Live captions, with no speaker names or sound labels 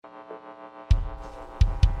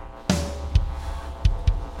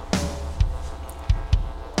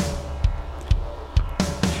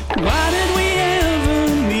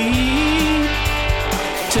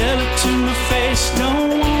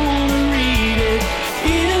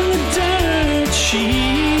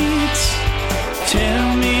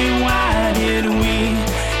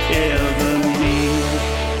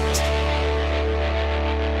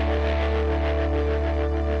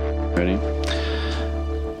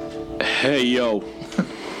Hey, yo.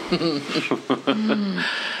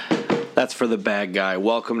 That's for the bad guy.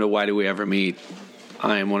 Welcome to Why Do We Ever Meet?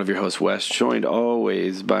 I am one of your hosts, Wes, joined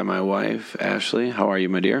always by my wife, Ashley. How are you,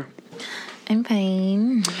 my dear? I'm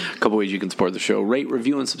fine. A couple ways you can support the show. Rate,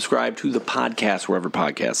 review, and subscribe to the podcast wherever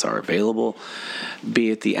podcasts are available,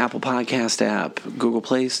 be it the Apple Podcast app, Google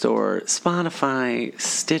Play Store, Spotify,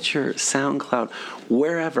 Stitcher, SoundCloud,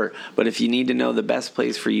 wherever. But if you need to know the best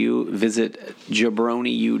place for you, visit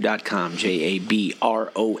jabroniu.com,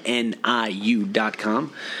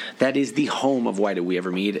 JABRONIU.com. That is the home of Why Do We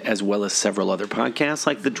Ever Meet, as well as several other podcasts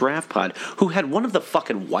like The Draft Pod, who had one of the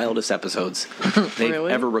fucking wildest episodes they've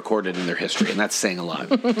ever recorded in their history, and that's saying a lot.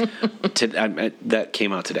 That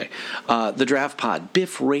came out today. The Draft Pod,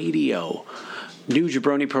 Biff Radio, New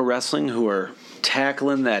Jabroni Pro Wrestling, who are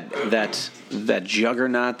tackling that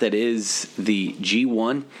juggernaut that is the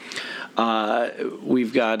G1.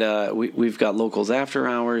 We've got Locals After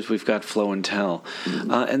Hours, we've got Flow and Tell,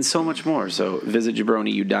 and so much more. So visit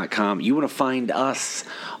jabroniu.com. You want to find us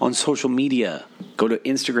on social media, go to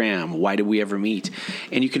Instagram, Why Do We Ever Meet?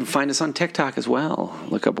 And you can find us on TikTok as well.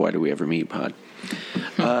 Look up Why Do We Ever Meet Pod.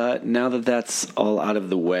 Now that that's all out of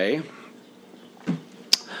the way,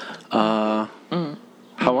 how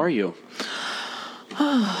are you?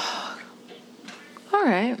 All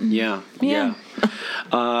right. Yeah.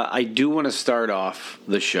 I do want to start off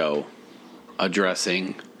the show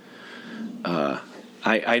addressing.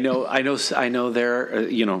 I know there.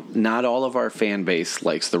 Not all of our fan base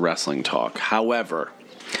likes the wrestling talk. However,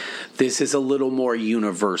 this is a little more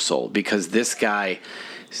universal because this guy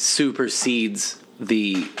supersedes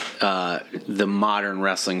the modern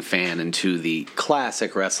wrestling fan into the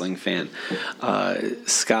classic wrestling fan.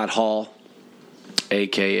 Scott Hall,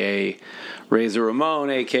 a.k.a. Razor Ramon,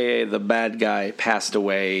 a.k.a. the bad guy, passed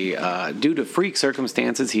away due to freak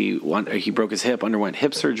circumstances. He broke his hip, underwent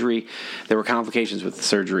hip surgery. There were complications with the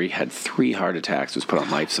surgery, had 3 heart attacks, was put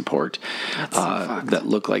on life support. That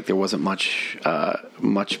looked like there wasn't much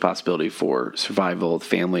possibility for survival. The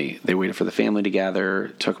family, they waited for the family to gather,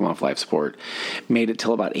 took him off life support, made it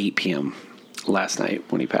till about 8 p.m. last night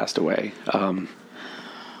when he passed away.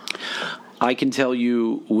 I can tell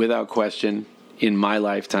you without question, in my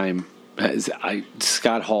lifetime,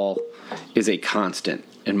 Scott Hall is a constant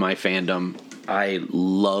in my fandom. I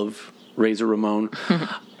love Razor Ramon.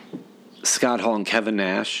 Scott Hall and Kevin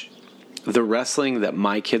Nash, the wrestling that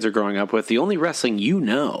my kids are growing up with, the only wrestling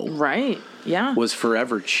right? Yeah, was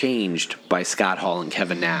forever changed by Scott Hall and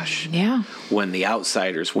Kevin Nash. Yeah, when the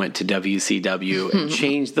Outsiders went to WCW and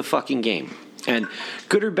changed the fucking game. And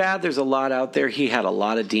good or bad, there's a lot out there. He had a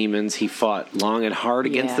lot of demons. He fought long and hard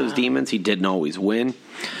against those demons. He didn't always win.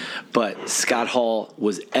 But Scott Hall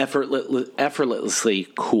was effortlessly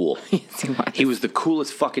cool. Yes, he was the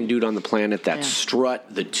coolest fucking dude on the planet. That strut,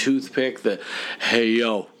 the toothpick, the hey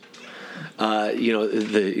yo,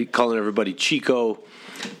 the calling everybody Chico.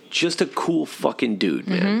 Just a cool fucking dude,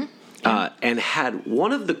 man. And had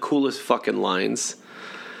one of the coolest fucking lines,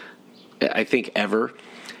 I think, ever.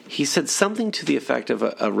 He said something to the effect of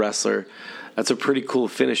a wrestler, "That's a pretty cool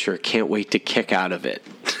finisher. Can't wait to kick out of it."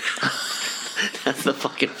 That's the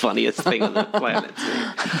fucking funniest thing on the planet.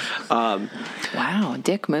 Wow,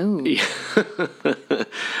 dick move.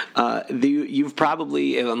 You've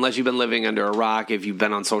probably, unless you've been living under a rock, if you've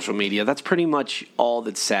been on social media, that's pretty much all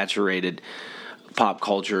that's saturated pop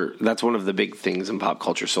culture. That's one of the big things in pop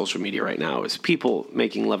culture, social media right now, is people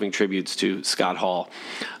making loving tributes to Scott Hall.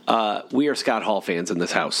 We are Scott Hall fans in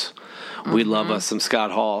this house. We love us some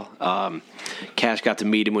Scott Hall. Cash got to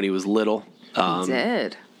meet him when he was little. He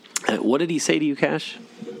did. What did he say to you, Cash?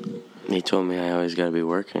 He told me I always got to be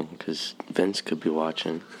working because Vince could be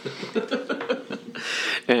watching.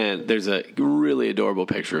 And there's a really adorable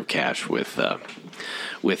picture of Cash with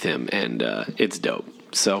him, and it's dope.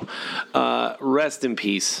 So, rest in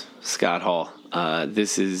peace, Scott Hall.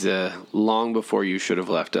 This is long before you should have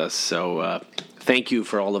left us. So, thank you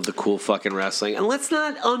for all of the cool fucking wrestling. And let's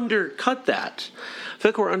not undercut that. I feel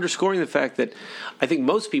like we're underscoring the fact that I think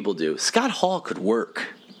most people do. Scott Hall could work.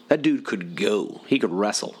 That dude could go. He could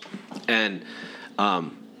wrestle. And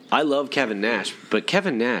I love Kevin Nash, but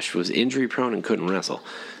Kevin Nash was injury prone and couldn't wrestle.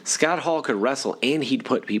 Scott Hall could wrestle, and he'd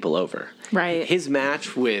put people over. Right. His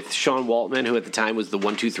match with Sean Waltman, who at the time was the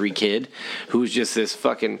 1-2-3 Kid, who was just this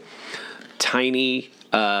fucking tiny,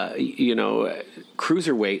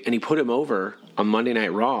 cruiserweight, and he put him over on Monday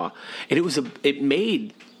Night Raw, and it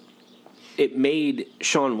made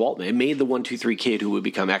Sean Waltman. It made the 1-2-3 Kid, who would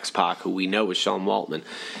become X-Pac, who we know is Sean Waltman.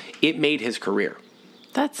 It made his career.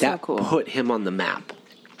 That's so cool. That put him on the map.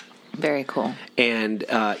 Very cool. And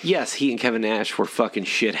yes, he and Kevin Nash were fucking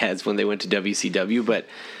shitheads when they went to WCW, but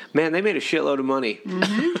man, they made a shitload of money.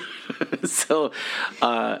 Mm-hmm. So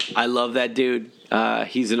I love that dude.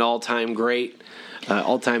 He's an all-time great,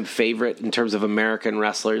 all-time favorite in terms of American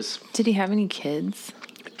wrestlers. Did he have any kids?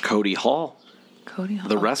 Cody Hall, Cody Hall.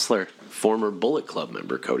 the wrestler, former Bullet Club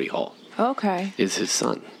member Cody Hall, Okay. is his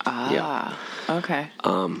son. Ah. Okay.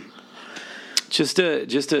 Just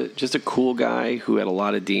a cool guy who had a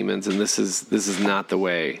lot of demons, and this is not the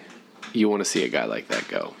way you want to see a guy like that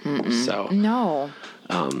go. So No.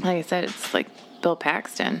 Like I said, it's like Bill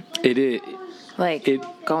Paxton. it is. Like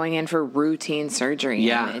going in for routine surgery.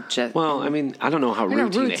 Yeah. And it just, well, I mean, I don't know how I know,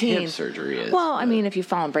 routine a hip surgery is. Well, I mean, if you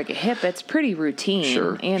fall and break a hip, it's pretty routine.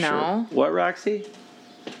 Sure. You know? Sure. What, Roxy?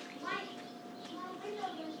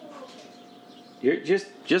 You're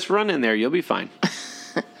just run in there. You'll be fine.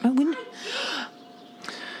 My window.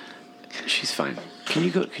 She's fine. Can you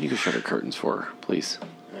go shut her curtains for her, please?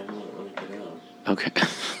 Okay.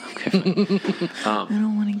 Okay. Fine. I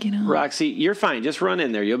don't want to get up. Roxy, you're fine. Just run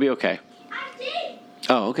in there. You'll be okay.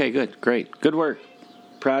 Oh, okay. Good. Great. Good work.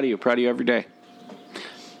 Proud of you. Proud of you every day.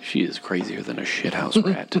 She is crazier than a shithouse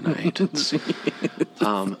rat tonight.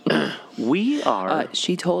 We are.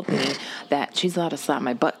 She told me that she's allowed to slap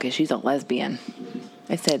my butt because she's a lesbian.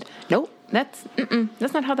 I said, nope, that's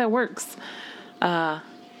not how that works.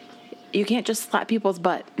 You can't just slap people's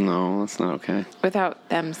butt No, that's not okay. without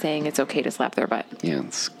them saying it's okay to slap their butt. Yeah,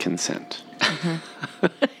 it's consent.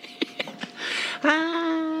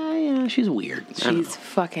 Yeah, she's weird. She's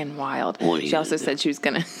fucking wild. What She also said she was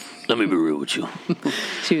gonna. Let me be real with you.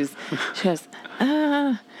 She goes,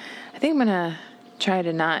 I think I'm gonna try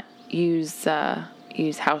to not use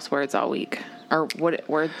house words all week. Or what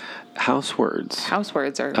word? House words. House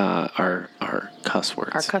words are Are cuss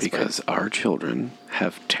words. Are cuss because words. our children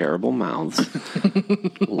have terrible mouths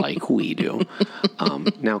like we do.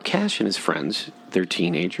 Now, Cash and his friends, they're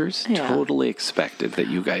teenagers, Yeah. totally expected that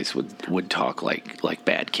you guys would talk like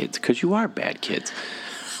bad kids, because you are bad kids.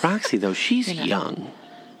 Roxy, though, she's young.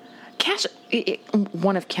 Cash.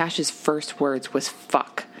 One of Cash's first words was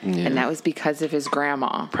 "fuck," and that was because of his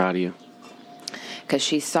grandma. Proud of you. Because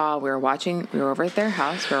she saw we were over at their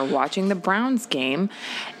house, we were watching the Browns game,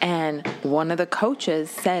 and one of the coaches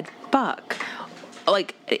said "fuck."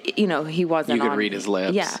 Like, you know, he wasn't. You could on, read his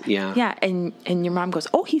lips. Yeah. And your mom goes,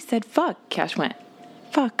 "Oh, he said fuck." Cash went,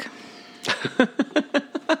 "Fuck."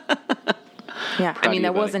 Yeah, I mean,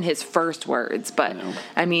 that wasn't his first words, but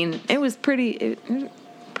I mean, it was pretty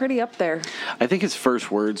up there. I think his first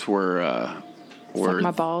words were Suck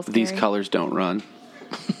my balls, "These Gary." colors don't run."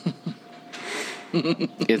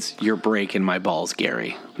 It's "You're breaking my balls,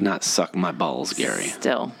 Gary," not "Suck my balls, Gary."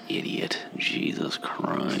 Still, Idiot. Jesus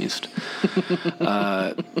Christ.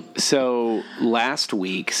 So last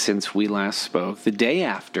week, since we last spoke, the day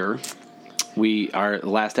after our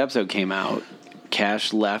last episode came out,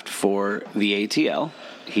 Cash left for the ATL.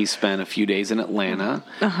 He spent a few days in Atlanta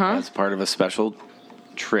as part of a special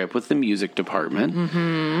trip with the music department.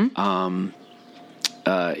 Mm-hmm.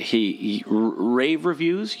 He rave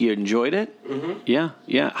reviews. You enjoyed it? Mm-hmm. Yeah.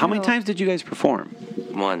 How many times did you guys perform?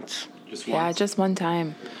 Once. just one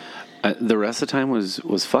time, The rest of the time was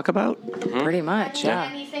fuck about? pretty much. Yeah.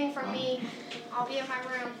 Anything from me, I'll be in my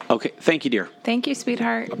room. Okay, thank you, dear. Thank you,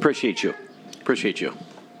 sweetheart. Appreciate you.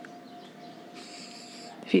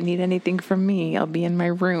 If you need anything from me, I'll be in my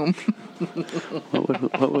room.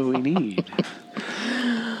 What would we need?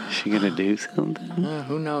 Is she gonna do something?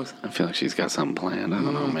 Who knows? I feel like she's got something planned. I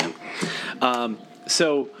don't know, man.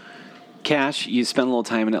 So, Cash, you spent a little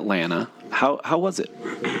time in Atlanta. How was it?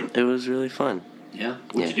 It was really fun. Yeah.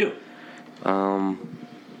 What'd you do? I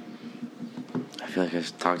feel like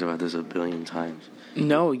I've talked about this a billion times.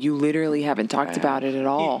 No, you literally haven't talked about it at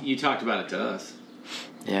all. You talked about it to us.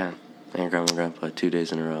 Yeah. And Grandma and Grandpa 2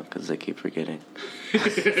 days in a row because they keep forgetting. You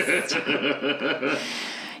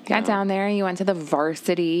got down there, you went to the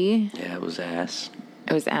varsity. Yeah, it was ass.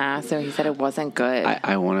 It was ass, so he said it wasn't good.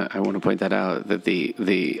 I want to point that out, that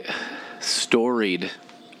the storied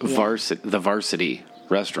varsity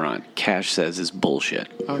restaurant, Cash says, is bullshit.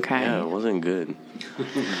 Okay. Yeah, it wasn't good.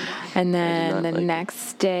 And then the like it.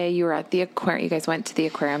 next day, you were at the aquarium. You guys went to the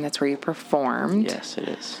aquarium. That's where you performed. Yes, it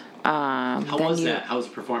is. How was that? How was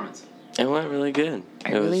the performance? It went really good.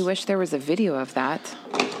 I really wish there was a video of that.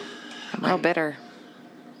 I'm real bitter.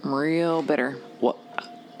 Real bitter. What?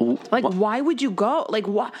 Like, why would you go? Like,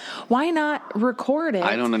 why not record it?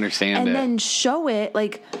 I don't understand and it. And then show it.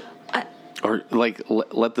 Like, Or like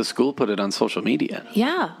let the school put it on social media.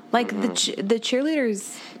 yeah. Like the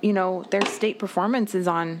cheerleaders, you know, their state performance was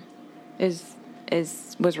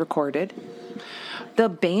recorded. The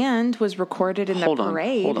band was recorded in the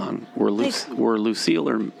parade. Hold on. Were Lucille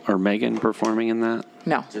or Megan performing in that?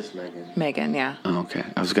 No. Just Megan. Megan, yeah. Oh, okay.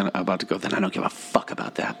 I was about to go then. I don't give a fuck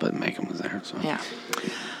about that, but Megan was there. So Yeah.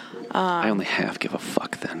 I only half give a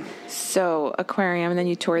fuck then. So, aquarium, and then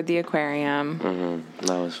you toured the aquarium. Mm-hmm.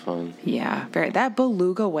 That was fun. Yeah. That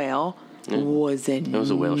beluga whale was enormous. It was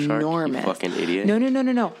a whale shark, you fucking idiot.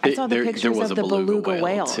 No. I saw the There pictures was of a the beluga beluga whale,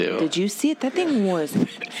 whale. too. Did you see it? That thing was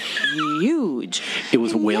huge. It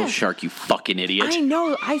was a whale Yes. shark, you fucking idiot. I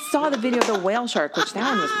know. I saw the video of the whale shark, which that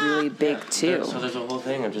one was really big too. So there's a whole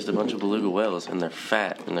thing of just a bunch of beluga whales, and they're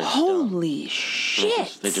fat, and they're Holy dumb.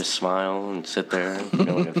 shit! They just smile and sit there,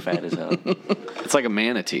 feeling like fat as hell. It's like a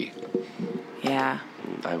manatee. Yeah.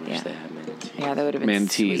 I wish Yeah. they had manatees. Yeah, that would have been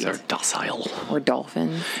Manatees sweet. are docile. Or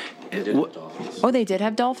dolphins. They did have dolphins. Oh, they did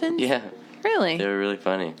have dolphins? Yeah, Really? they were really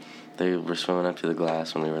funny. They were swimming up to the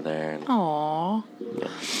glass when we were there. And Aww.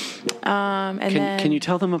 And then Can you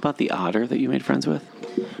tell them about the otter that you made friends with?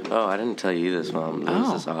 oh, I didn't tell you this, Mom. There was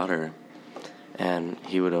Oh. this otter, and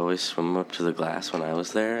he would always swim up to the glass when I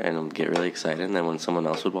was there, and get really excited. And then when someone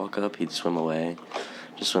else would walk up, he'd swim away,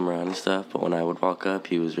 just swim around and stuff. But when I would walk up,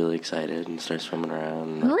 he was really excited and start swimming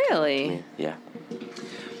around. And Really? Yeah.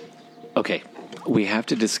 Okay, we have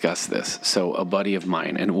to discuss this. So, a buddy of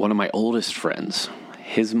mine and one of my oldest friends,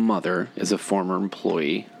 his mother is a former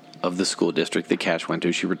employee of the school district that Cash went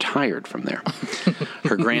to. She retired from there.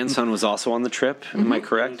 Her grandson was also on the trip. Am I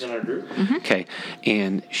correct? Okay,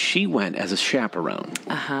 and she went as a chaperone.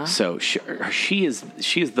 So she is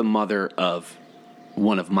the mother of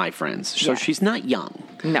one of my friends. So Yeah. she's not young.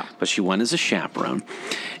 No. But she went as a chaperone,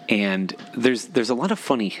 and there's a lot of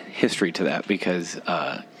funny history to that because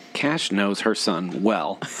Cash knows her son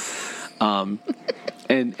well,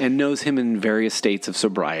 and knows him in various states of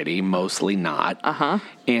sobriety, mostly not.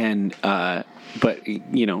 And but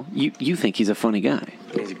you think he's a funny guy.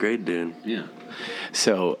 He's a great dude. Yeah.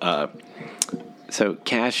 So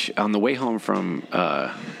Cash, on the way home from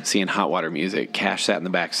seeing Hot Water Music, Cash sat in the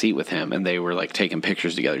back seat with him, and they were like taking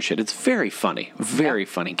pictures together and shit. It's very funny, very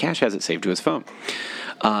funny. Cash has it saved to his phone.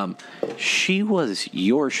 She was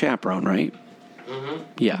your chaperone, right? Mm-hmm.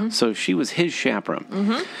 Yeah. So she was his chaperone.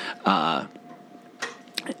 Mm-hmm.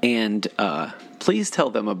 And please tell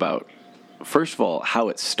them about, first of all, how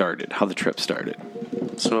it started, how the trip started.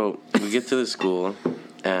 So we get to the school,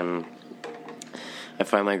 and I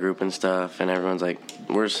find my group and stuff, and everyone's like,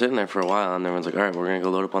 we're sitting there for a while, and everyone's like, all right, we're going to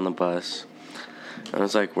go load up on the bus. And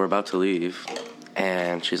it's like, we're about to leave.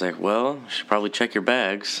 And she's like, well, you should probably check your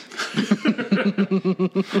bags.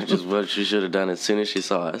 Which is what she should have done as soon as she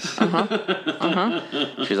saw us.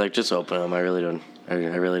 She's like, just open them. I really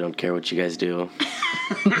don't care what you guys do.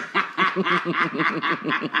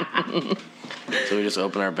 So we just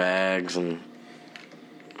open our bags, and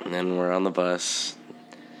then we're on the bus.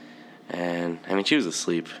 And, I mean, she was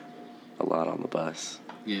asleep a lot on the bus.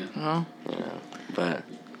 Yeah. Oh. You know, but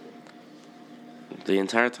the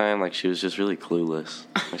entire time, like, she was just really clueless.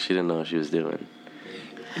 Like, she didn't know what she was doing.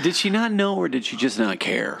 Did she not know, or did she just not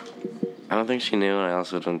care? I don't think she knew, and I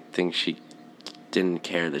also don't think she didn't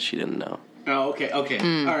care that she didn't know. Oh, okay. All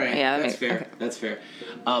right. yeah, That's okay, fair. okay. That's fair.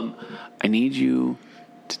 I need you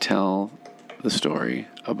to tell the story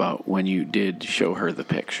about when you did show her the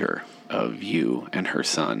picture of you and her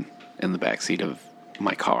son in the backseat of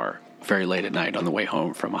my car very late at night on the way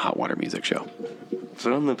home from a Hot Water Music show.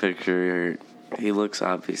 So in the picture, he looks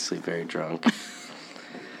obviously very drunk.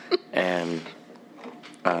 And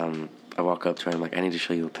I walk up to her, I'm like, I need to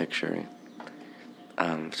show you a picture.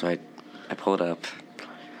 So I pull it up,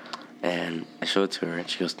 and I show it to her, and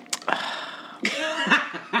she goes,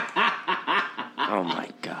 oh my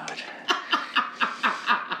God.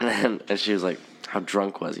 And she was like, how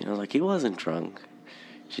drunk was he? And I was like, he wasn't drunk.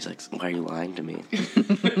 She's like, why are you lying to me?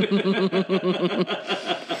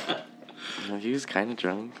 He was kind of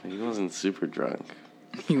drunk. He wasn't super drunk.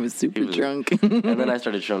 He was super drunk. And then I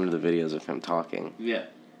started showing her the videos of him talking. Yeah.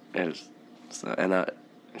 And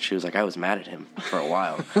she was like, I was mad at him for a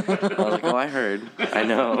while. I was like, oh, I heard. I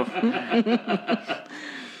know.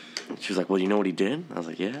 She was like, well, you know what he did? I was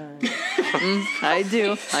like, yeah. I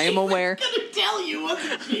do. I am aware. Tell you,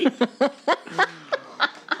 wasn't she?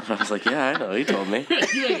 I was like, yeah, I know. He told me.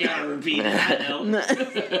 You ain't gotta repeat that.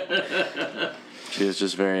 She was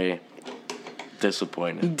just very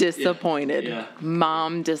disappointed. Disappointed. Yeah.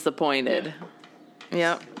 Mom disappointed.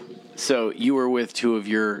 Yep. So you were with two of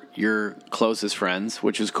your closest friends,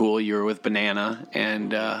 which is cool. You were with Banana and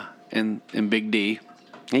Big D.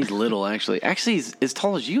 He's little, actually. Actually, he's as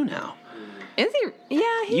tall as you now. Is he?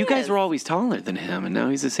 Yeah, he You guys is. were always taller than him, and now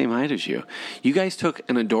he's the same height as you. You guys took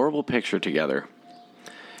an adorable picture together.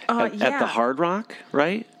 at the Hard Rock,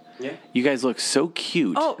 right? Yeah. You guys look so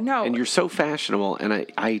cute. Oh, no. And you're so fashionable. And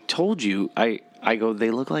I told you, I go,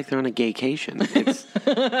 they look like they're on a gaycation. It's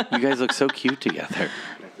you guys look so cute together.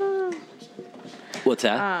 What's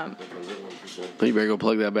that? You better go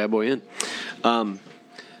plug that bad boy in.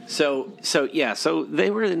 So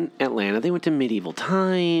they were in Atlanta. They went to Medieval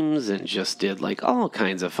Times and just did like all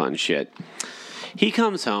kinds of fun shit. He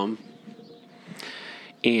comes home,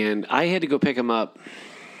 and I had to go pick him up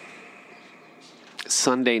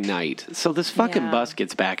Sunday night. So this fucking bus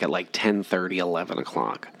gets back at like 10:30, 11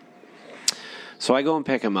 o'clock. So I go and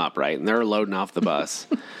pick him up, right? And they're loading off the bus.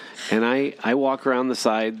 And I walk around the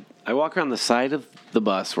side. I walk around the side of the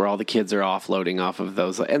bus where all the kids are offloading off of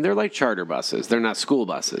those. And they're like charter buses. They're not school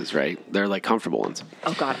buses, right? They're like comfortable ones.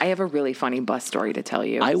 Oh, God. I have a really funny bus story to tell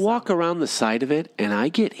you. I walk around the side of it, and I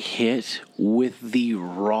get hit with the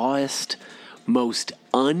rawest, most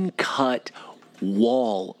uncut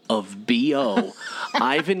wall of BO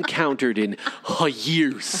I've encountered in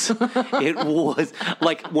years. It was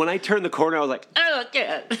like when I turned the corner, I was like, oh,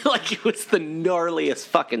 God. Like it was the gnarliest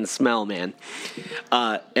fucking smell, man.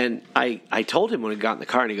 And I told him when we got in the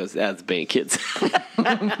car, and he goes, that's Bane Kids. I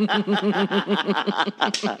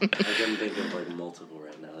can think of like multiple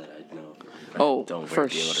right now that I know. Oh, Don't wear for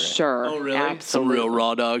deodorant. sure. Oh, really? Absolutely. Some real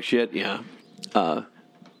raw dog shit, yeah.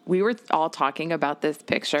 We were all talking about this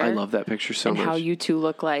picture. I love that picture so and much. how you two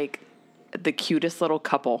look like the cutest little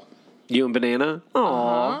couple. You and Banana?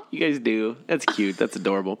 Aw, you guys do. That's cute. That's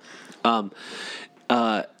adorable. Please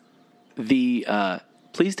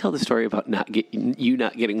tell the story about not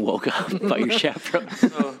getting woke up by your chaperone.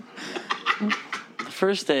 So, the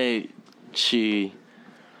first day,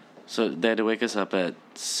 so they had to wake us up at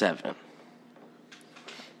 7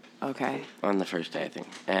 Okay. on the first day, I think,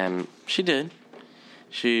 and she did.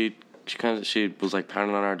 She was like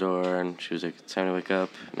pounding on our door, and she was like, "It's time to wake up,"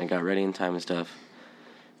 and I got ready in time and stuff.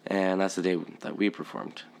 And that's the day that we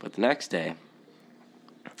performed. But the next day,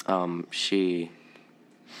 she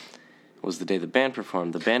was the day the band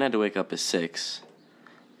performed. The band had to wake up at 6,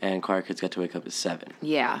 and Choir Kids got to wake up at 7.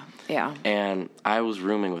 Yeah. Yeah. And I was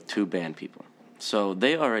rooming with 2 band people. So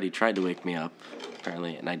they already tried to wake me up,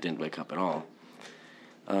 apparently, and I didn't wake up at all.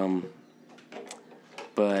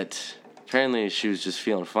 But apparently she was just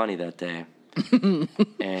feeling funny that day.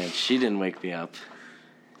 And she didn't wake me up.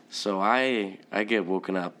 So I get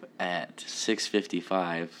woken up at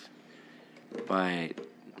 6:55 by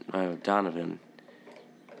Donovan.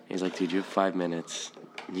 He's like, dude, you have 5 minutes.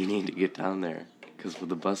 You need to get down there because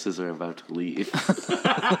the buses are about to leave.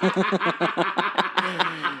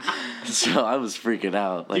 So I was freaking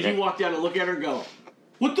out. Like, Did you walk down and look at her and go,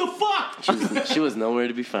 what the fuck? she was nowhere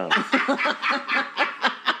to be found.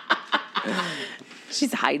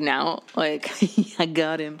 She's hiding out. Like, I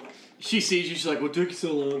got him. She sees you. She's like, what took you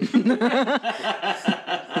so long?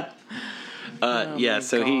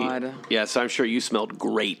 So I'm sure you smelled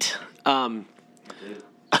great.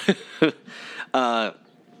 I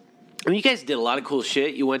mean, you guys did a lot of cool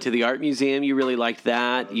shit. You went to the art museum. You really liked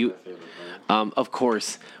that. Of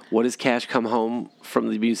course, what does Cash come home from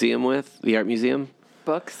the museum with? The art museum?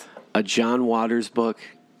 Books. A John Waters book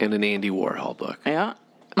and an Andy Warhol book. Yeah.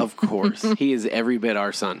 Of course. He is every bit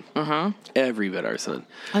our son. Uh-huh. Every bit our son.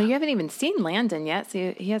 Oh, you haven't even seen Landon yet,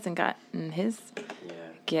 so he hasn't gotten his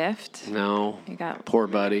gift. No. You got Poor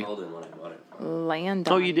buddy. I called him when I bought it.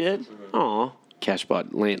 Landon. Oh, you did? Aw. Cash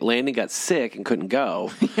bought Landon got sick and couldn't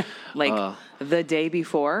go. Like the day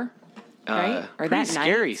before, right? Or pretty that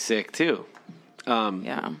scary night? sick, too.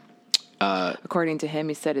 Yeah. According to him,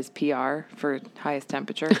 he set his PR for highest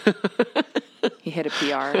temperature. He hit a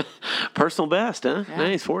PR. Personal best, huh? Yeah.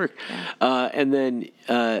 Nice work. Yeah. And then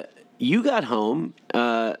you got home,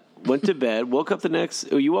 went to bed, you woke up in the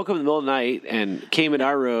middle of the night and came in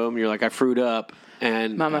our room. You're like, I froed up.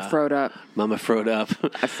 And Mama froed up. Mama froed up.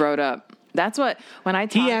 I froed up. That's what, when I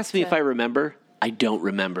talked He asked me if I remember. I don't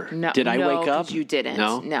remember. No, Did I wake up? 'cause you didn't.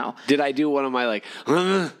 No? No. Did I do one of my like...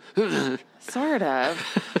 Sort of.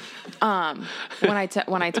 When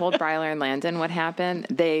I told Bryler and Landon what happened,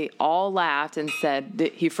 they all laughed and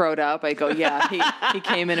said, he froed up. I go, yeah, he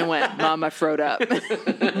came in and went, Mom, I froed up.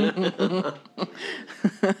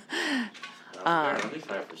 I'll be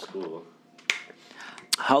fine for school.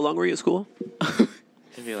 How long were you at school?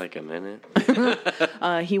 Maybe like a minute.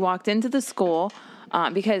 He walked into the school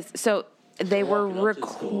because they were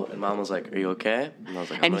recording. And Mom was like, "Are you okay?" And I was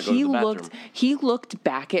like, "I'm And gonna go to the bathroom." he looked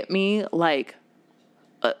back at me like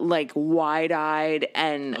wide-eyed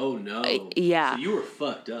and Oh, no. yeah. So you were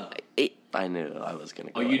fucked up. I knew I was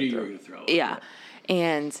gonna go. Oh, you knew you were going to throw up. Yeah.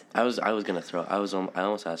 And I was gonna throw. I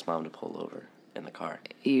almost asked Mom to pull over in the car.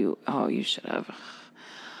 you should have.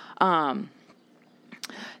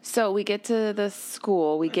 So we get to the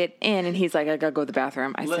school, we get in, and he's like, I gotta go to the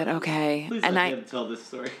bathroom. I said, okay. Please And let him tell this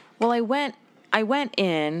story. well, I went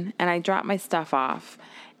in and I dropped my stuff off,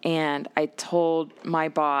 and I told my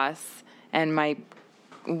boss and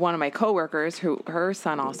one of my coworkers, who her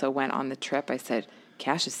son also went on the trip. I said,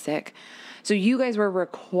 Cash is sick. So you guys were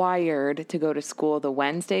required to go to school the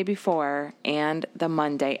Wednesday before and the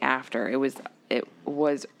Monday after.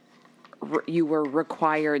 You were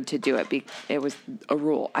required to do it. It was a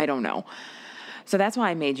rule. I don't know. So that's why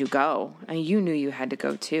I made you go. And you knew you had to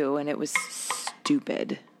go too. And it was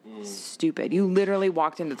stupid. Stupid. You literally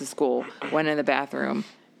walked into the school, went in the bathroom,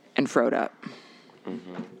 and froed up.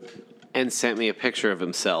 And sent me a picture of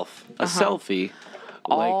himself. A selfie.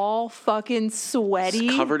 All fucking sweaty.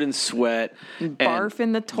 Covered in sweat. Barf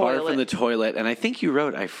in the toilet. Barf in the toilet. And I think you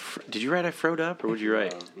wrote, did you write I froed up, or would you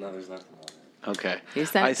write? No, there's nothing on it. Okay. You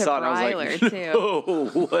sent it to Bryler, too. Oh,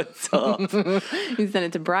 what's up? You sent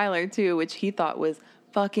it to Bryler, too, which he thought was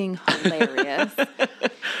fucking hilarious.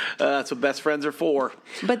 That's what best friends are for.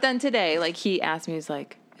 But then today, like, he asked me, he's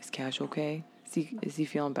like, is Cash okay? Is he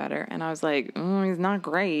feeling better? And I was like, he's not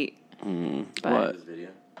great. But What? This video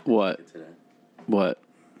What? today. What?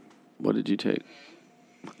 What did you take?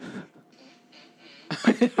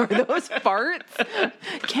 are those farts?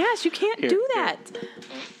 Cash, you can't do that.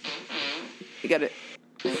 You got it.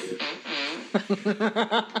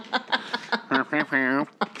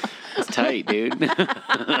 It's tight, dude.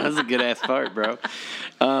 That was a good ass fart, bro.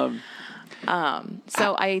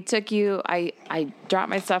 So I took you, I dropped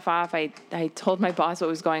my stuff off. I told my boss what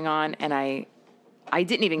was going on, and I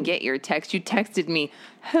didn't even get your text. You texted me,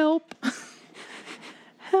 help.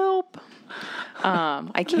 Help.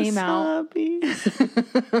 I came out.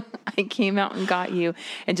 I came out and got you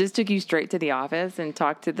and just took you straight to the office and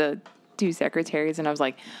talked to the two secretaries, and I was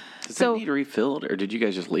like, Does so that need refilled, or did you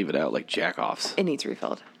guys just leave it out like jack-offs? it needs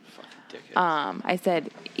refilled. Dickheads. I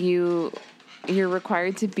said, you're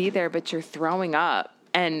required to be there, but you're throwing up.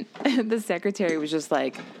 And the secretary was just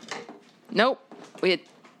like, nope,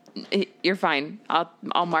 you're fine.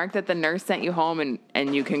 I'll mark that the nurse sent you home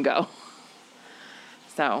and you can go.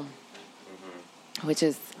 So, which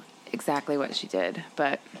is exactly what she did,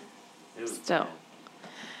 but It was still, bad.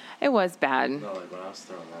 it was bad. No, like when I was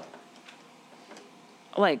throwing up.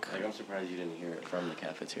 Like, I'm surprised you didn't hear it from the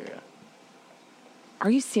cafeteria.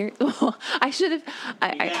 are you serious? Well, I should have.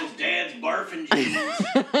 His dad's barfing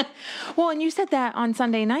jeans. Well, and you said that on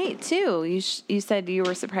Sunday night too. You said you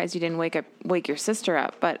were surprised you didn't wake your sister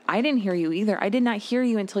up, but I didn't hear you either. I did not hear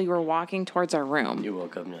you until you were walking towards our room. You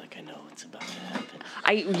woke up and you're like, I know it's about to happen.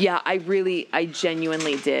 I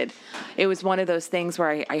genuinely did. It was one of those things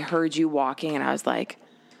where I heard you walking and I was like,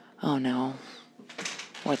 oh no,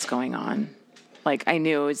 what's going on? Like I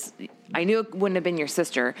knew it wouldn't have been your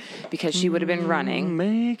sister because she would have been running.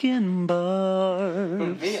 Making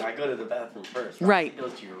barf. Me, I go to the bathroom first. Right. Roxy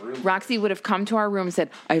goes to your room. Roxy would have come to our room and said,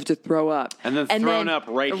 I have to throw up. And then thrown up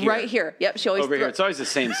right here. Right here. Yep. She always Over here. It's always the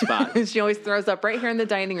same spot. she always throws up right here in the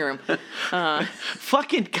dining room.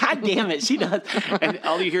 Fucking goddamn it, she does. And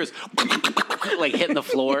all you hear is like hitting the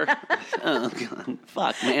floor. Oh god,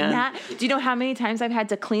 fuck, man. Do you know how many times I've had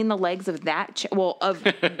to clean the legs of that of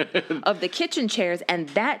the kitchen chairs and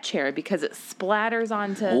that chair because it splatters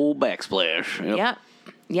onto. Old backsplash.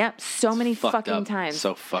 Yep. So many Fucked fucking up. times.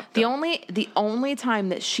 So fucked The up. only time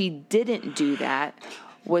that she didn't do that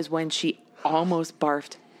was when she almost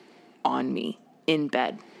barfed on me in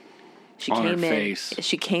bed. She On her came in. face.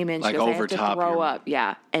 She came in. She Like goes, I over have to top throw your- up.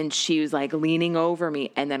 Yeah, and she was like leaning over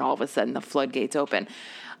me, and then all of a sudden the floodgates open.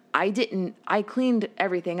 I cleaned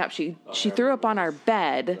everything up. She threw up on our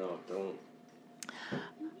bed, No, don't.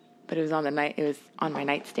 but it was on my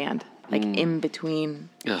nightstand, like in between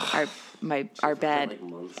Ugh. our bed like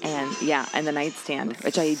months. and the nightstand,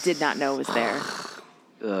 which I did not know was there.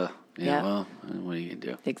 Yeah, Yep. well, what are you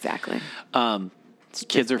gonna do? Exactly.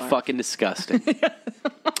 Kids are barf. fucking disgusting.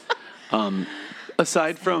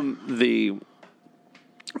 Aside from the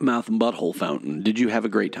mouth and butthole fountain, did you have a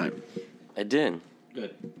great time? I did.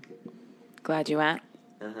 Good. Glad you went.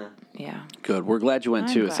 Uh-huh. Yeah. Good. We're glad you went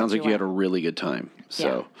I'm too. It glad sounds like you you had a went. really good time.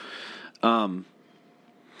 So,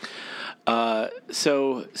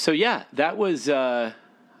 so yeah, that was that.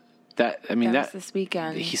 I mean That was this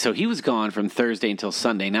weekend. He was gone from Thursday until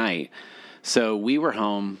Sunday night. So we were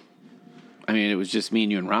home. I mean, it was just me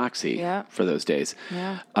and you and Roxy Yeah. for those days.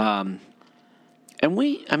 Yeah. And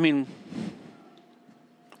we didn't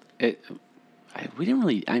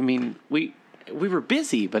really. I mean, we were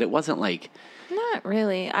busy, but it wasn't like. Not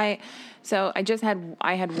really. I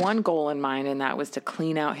had one goal in mind, and that was to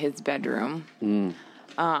clean out his bedroom.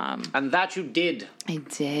 And that you did. I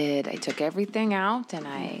did. I took everything out and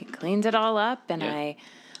I cleaned it all up and I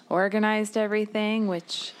organized everything,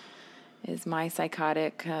 which is my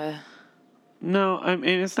psychotic. No, I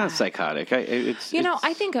mean, it's not psychotic. I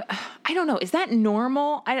think, I don't know. Is that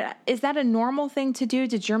normal? Is that a normal thing to do?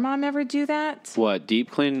 Did your mom ever do that? What,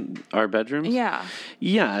 deep clean our bedrooms? Yeah.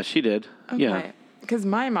 Yeah, she did. Okay. Yeah. Because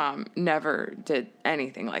my mom never did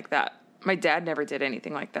anything like that. My dad never did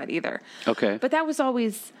anything like that either. Okay. But that was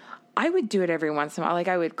always, I would do it every once in a while. Like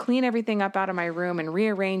I would clean everything up out of my room and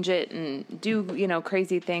rearrange it and do,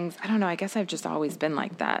 crazy things. I don't know. I guess I've just always been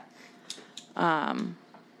like that.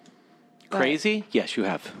 Crazy? Yes, you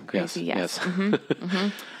have. Crazy, yes. Mm-hmm.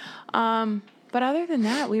 Mm-hmm. But other than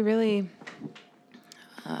that, we really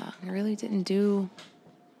didn't do.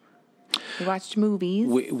 We watched movies.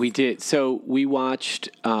 We did. So we watched.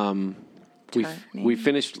 We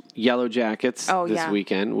finished Yellow Jackets this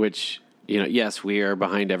weekend, which yes, we are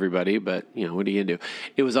behind everybody, but what are you gonna do?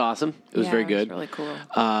 It was awesome. It was very good. It was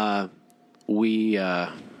really cool.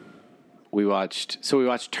 We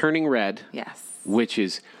watched Turning Red. Yes. Which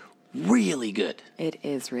is really good. It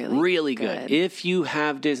is really good. If you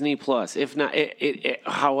have Disney Plus, if not,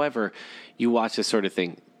 however you watch this sort of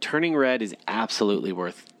thing, Turning Red is absolutely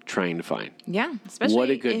worth trying to find. Yeah, especially what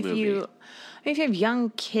a good if movie. If you have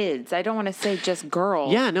young kids, I don't want to say just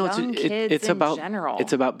girls. Yeah, no, kids it's in about general.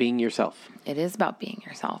 It's about being yourself. It is about being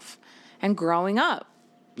yourself and growing up.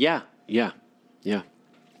 Yeah.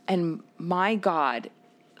 And my God,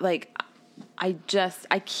 like I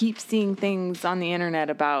keep seeing things on the internet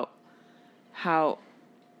about how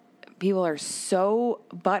people are so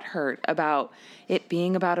butthurt about it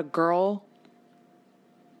being about a girl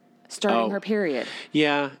starting her period.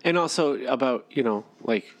 Yeah, and also about,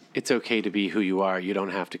 like, it's okay to be who you are. You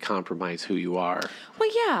don't have to compromise who you are. Well,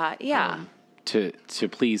 yeah. To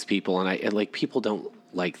please people, and like people don't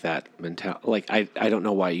like that mentality. Like I don't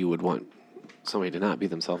know why you would want somebody to not be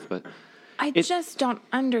themselves, but I just don't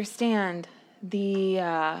understand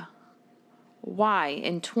the why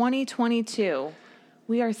in 2022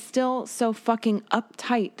 we are still so fucking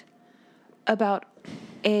uptight about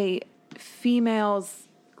a female's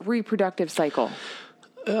reproductive cycle.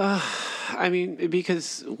 I mean,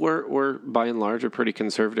 because we're by and large a pretty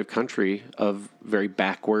conservative country of very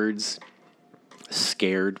backwards,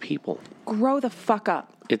 scared people. Grow the fuck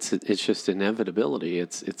up. It's just inevitability.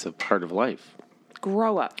 It's a part of life.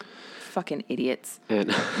 Grow up, fucking idiots.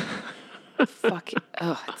 And fuck.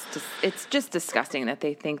 It's just disgusting that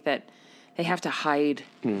they think that they have to hide.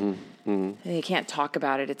 They can't talk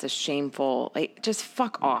about it. It's a shameful. Like, just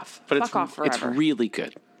fuck off. But fuck off forever. It's really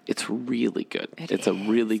good. It's really good. It's a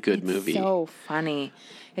really good movie. It's so funny.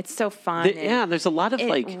 It's so fun. There's a lot of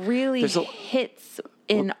it really hits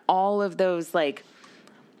in all of those like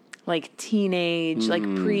teenage, like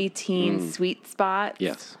preteen sweet spots.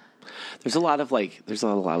 Yes. There's a lot of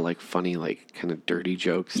funny, like kind of dirty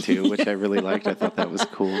jokes too, which I really liked. I thought that was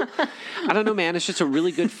cool. I don't know, man. It's just a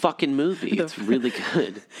really good fucking movie. It's really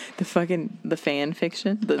good. The fan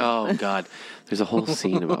fiction. Oh God, there's a whole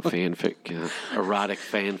scene about erotic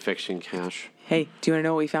fan fiction. Cash. Hey, do you want to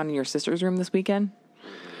know what we found in your sister's room this weekend?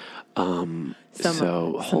 Hold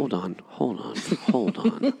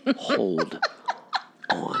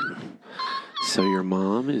on. So your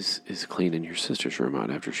mom is cleaning your sister's room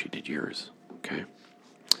out after she did yours, okay?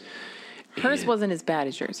 Hers wasn't as bad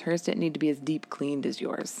as yours. Hers didn't need to be as deep cleaned as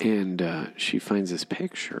yours. And she finds this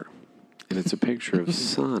picture, and it's a picture of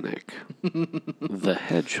Sonic the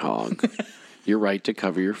Hedgehog. You're right to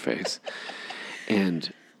cover your face.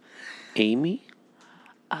 And Amy,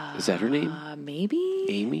 is that her name? Maybe.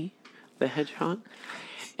 Amy the Hedgehog,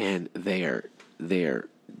 and they are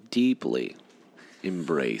deeply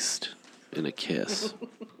embraced in a kiss.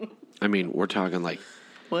 I mean, we're talking like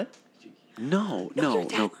what? No.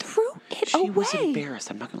 Threw it she away. was embarrassed.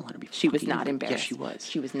 I'm not going to let her be. She was not embarrassed. Yes, she was.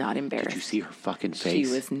 She was not embarrassed. Did you see her fucking face?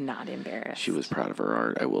 She was not embarrassed. She was proud of her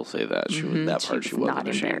art. I will say that. She was wasn't not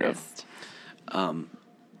ashamed embarrassed. of.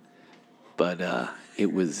 But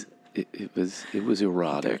it was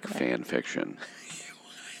erotic fan fiction.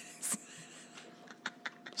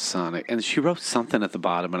 Sonic, and she wrote something at the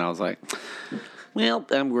bottom, and I was like, "Well,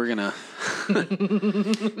 we're gonna."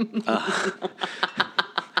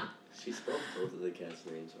 She spelled both of the cats'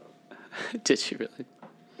 names wrong. Did she really?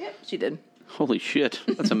 Yep, she did. Holy shit,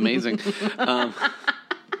 that's amazing.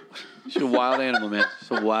 She's a wild animal, man. She's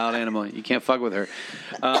a wild animal. You can't fuck with her.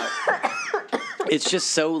 It's just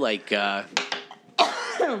so like. Oh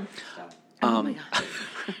my God.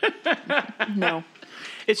 No.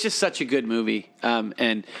 It's just such a good movie,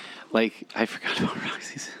 and like I forgot about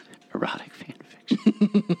Roxy's. Erotic fan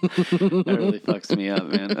fiction. That really fucks me up,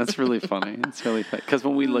 man. That's really funny. It's really funny. Because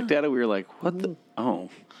when we looked at it, we were like, what the? Oh,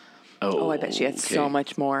 I bet she had so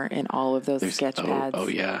much more in all of those sketch pads. Oh,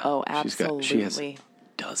 yeah. Oh, absolutely. She has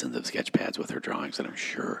dozens of sketch pads with her drawings, and I'm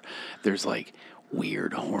sure there's like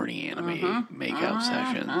weird, horny anime makeout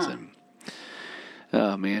sessions. And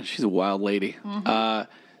oh, man, she's a wild lady.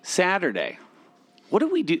 Saturday. What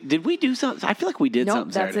did we do? Did we do something? I feel like we did something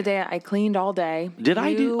That's Saturday. the day I cleaned all day. Did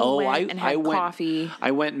I do? Oh, I went coffee.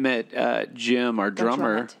 I went and met Jim, our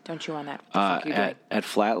drummer. Don't you want that? What the fuck you doing? At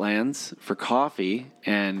Flatlands for coffee,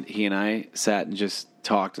 and he and I sat and just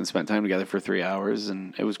talked and spent time together for 3 hours,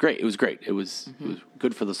 and it was great. It was great. It was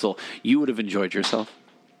good for the soul. You would have enjoyed yourself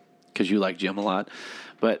because you like Jim a lot,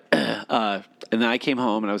 but and then I came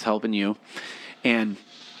home and I was helping you, and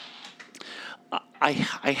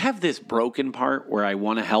I have this broken part where I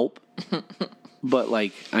want to help, but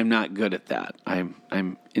like I'm not good at that.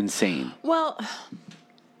 I'm insane. Well,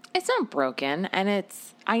 it's not broken, and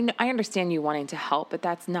I understand you wanting to help, but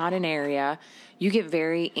that's not an area. You get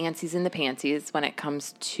very antsies in the pantsies when it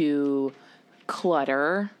comes to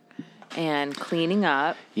clutter and cleaning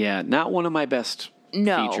up. Yeah, not one of my best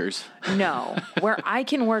features. No, where I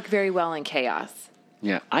can work very well in chaos.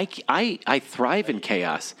 Yeah, I thrive in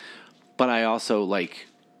chaos. But I also like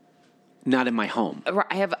not in my home.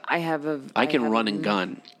 I can run and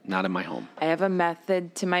gun, not in my home. I have a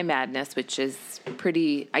method to my madness, which is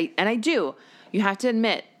pretty. I do. You have to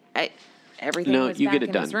admit, everything was you back get it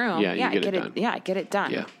in done. this room. Yeah, you get it done. Yeah, I get it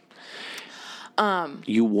done. Yeah.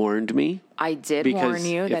 You warned me. I did because warn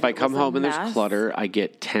you that if I it come was a home and mess. there's clutter, I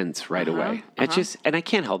get tense right away. It's just, and I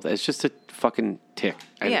can't help that. It's just a fucking tick.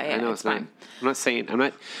 I know it's fine. I'm not saying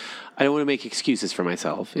I don't want to make excuses for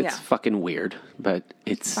myself. It's fucking weird, but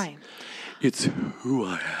it's fine. It's who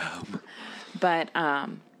I am. But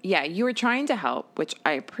you were trying to help, which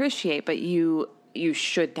I appreciate, but you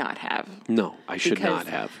should not have. No, I should not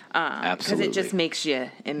have. Absolutely, because it just makes you.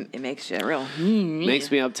 It makes you real. Makes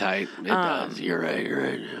me uptight. It does. You're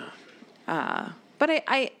right. But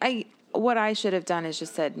I what I should have done is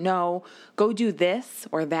just said, no, go do this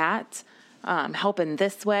or that. Help in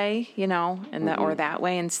this way, and that or that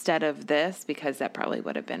way instead of this, because that probably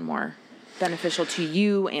would have been more beneficial to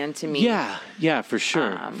you and to me. Yeah, for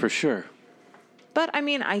sure, for sure. But I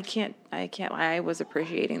mean, I can't. I was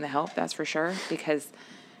appreciating the help, that's for sure, because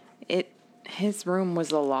his room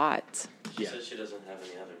was a lot. She says she doesn't have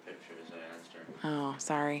any other pictures. I asked her. Oh,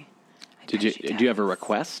 sorry. Do you have a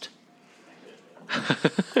request?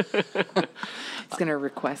 It's gonna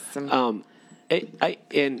request some.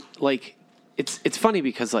 It's funny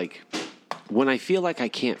because like when I feel like I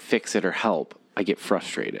can't fix it or help, I get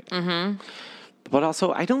frustrated. Mm-hmm. But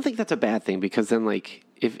also, I don't think that's a bad thing because then like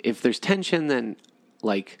if there's tension, then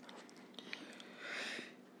like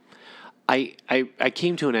I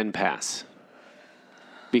came to an impasse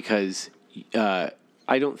because I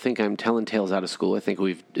don't think I'm telling tales out of school. I think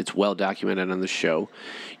it's well documented on the show.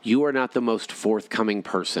 You are not the most forthcoming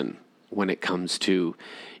person when it comes to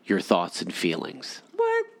your thoughts and feelings.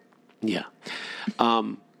 What? Yeah.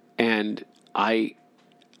 And I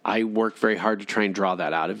work very hard to try and draw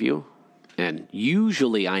that out of you. And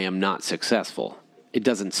usually I am not successful. It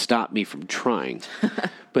doesn't stop me from trying.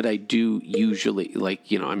 But I do usually, I'm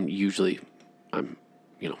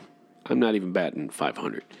not even batting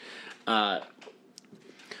 500. Oh,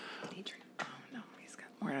 no, he's got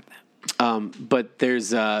more of that. But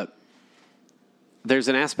there's an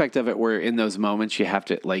aspect of it where in those moments you have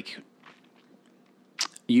to,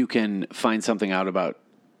 you can find something out about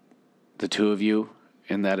the two of you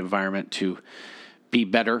in that environment to be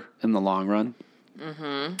better in the long run.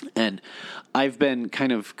 Mm-hmm. And I've been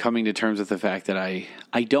kind of coming to terms with the fact that I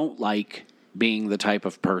don't like being the type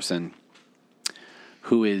of person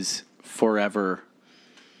who is forever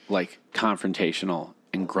confrontational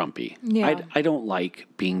and grumpy. Yeah. I don't like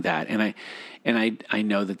being that. And I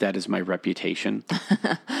know that is my reputation.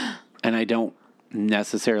 And I don't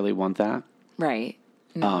necessarily want that. Right.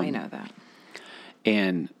 No, I know that.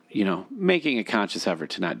 And, making a conscious effort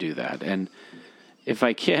to not do that. And if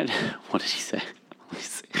I can, what did he say?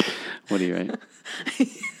 What do you write?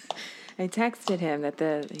 I texted him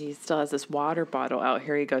that he still has this water bottle out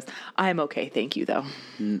here. He goes, "I'm okay, thank you, though."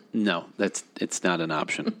 No, it's not an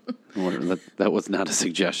option. That was not a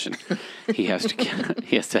suggestion. He has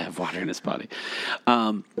to have water in his body.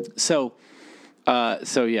 So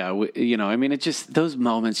yeah, it just those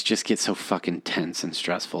moments just get so fucking tense and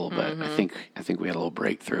stressful. But I think we had a little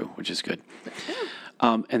breakthrough, which is good.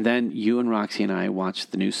 And then you and Roxy and I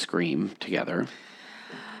watched the new Scream together.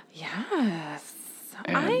 Yes.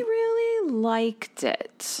 And I really I liked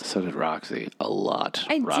it. So did Roxy. A lot.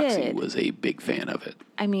 I Roxy did. was a big fan of it.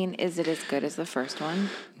 I mean, is it as good as the first one?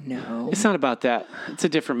 No. It's not about that. It's a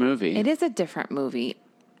different movie. It is a different movie.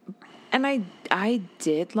 And I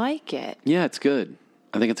did like it. Yeah, it's good.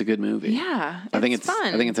 I think it's a good movie. Yeah, I think it's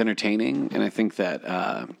fun. I think it's entertaining, and I think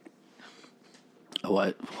that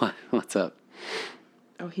what's up?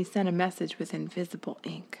 Oh, he sent a message with invisible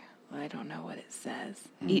ink. I don't know what it says.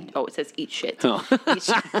 It says eat shit. Oh. Eat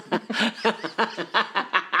shit.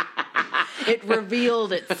 It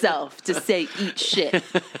revealed itself to say eat shit.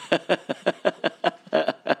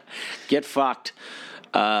 Get fucked.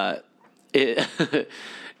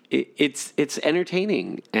 It's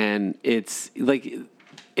entertaining, and it's like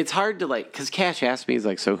it's hard to like because Cash asked me, he's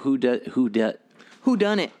like, so who done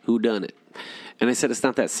it? And I said it's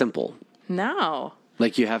not that simple. No.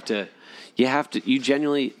 Like you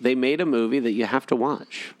genuinely, they made a movie that you have to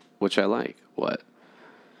watch, which I like. What?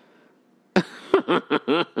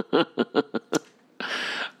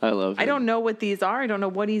 I love him. I don't know what these are. I don't know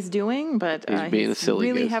what he's doing, but He's being a silly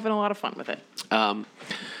really goose. having a lot of fun with it.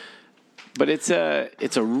 But it's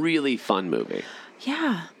a really fun movie.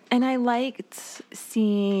 Yeah. And I liked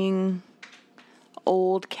seeing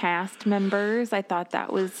old cast members. I thought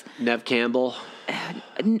that was... Neve Campbell.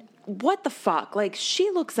 What the fuck? Like,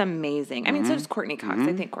 she looks amazing. I mean, Mm-hmm. so does Courtney Cox.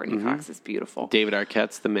 I think Courtney Cox is beautiful. David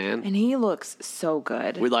Arquette's the man. And he looks so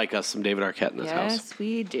good. We like us some David Arquette in this house. Yes,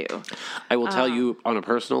 we do. I will tell you on a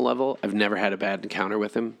personal level, I've never had a bad encounter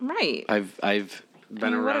with him. Right. I've been I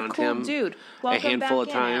mean, what a around cool him dude. a Welcome handful of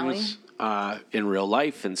back in, times in real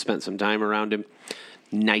life and spent some time around him.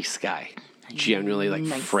 Nice guy, genuinely like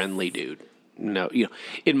Nice. friendly dude. No,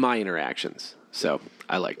 in my interactions, so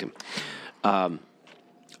I liked him.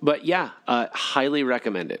 But yeah, highly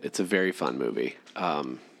recommend it. It's a very fun movie.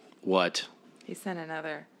 What? He sent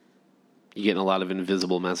another. You getting a lot of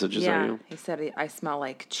invisible messages, are you? He said, I smell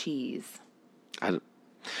like cheese. I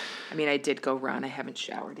mean, I did go run. I haven't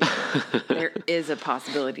showered yet. There is a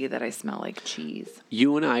possibility that I smell like cheese.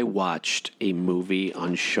 You and I watched a movie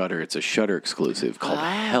on Shudder. It's a Shudder exclusive called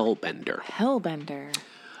Hellbender. Hellbender.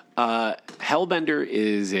 Hellbender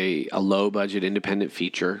is a low-budget independent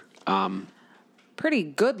feature. Pretty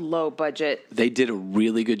good low budget. They did a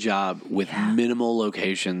really good job with minimal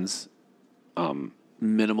locations,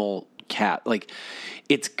 minimal cat. Like,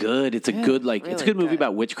 it's good. It's a good really it's a good movie good.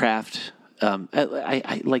 about witchcraft.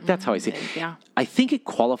 I like that's how I see it. Yeah. I think it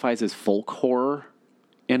qualifies as folk horror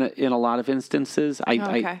in a lot of instances.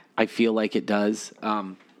 Okay. I feel like it does.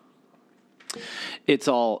 It's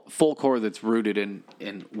all folk horror that's rooted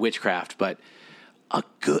in witchcraft, but a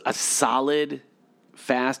solid,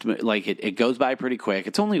 fast, like it goes by pretty quick.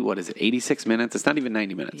 It's only 86 minutes? It's not even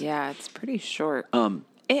 90 minutes. Yeah, it's pretty short.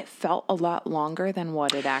 It felt a lot longer than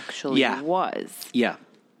what it actually was. Yeah.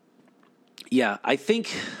 Yeah, I think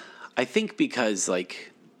because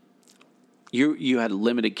like you had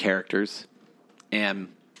limited characters, and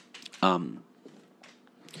I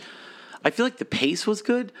feel like the pace was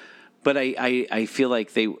good, but I feel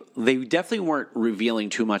like they definitely weren't revealing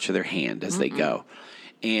too much of their hand as they go,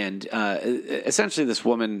 and essentially this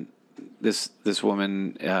woman is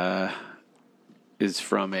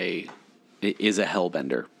from a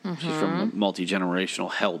hellbender. She's from multi-generational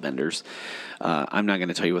hellbenders. I'm not going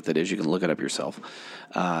to tell you what that is. You can look it up yourself.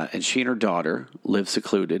 And she and her daughter live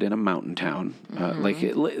secluded in a mountain town.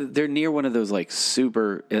 They're near one of those like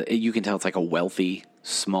super, you can tell it's like a wealthy,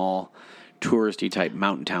 small, touristy type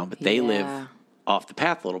mountain town, but they live off the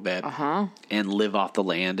path a little bit and live off the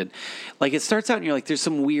land. And like it starts out and you're like, there's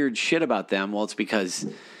some weird shit about them. Well, it's because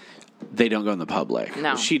they don't go in the public. No.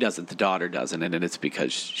 Well, she doesn't. The daughter doesn't. And it's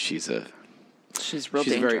because she's real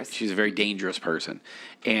dangerous. She's a very dangerous person.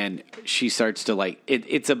 And she starts to like,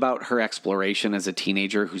 it's about her exploration as a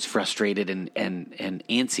teenager who's frustrated and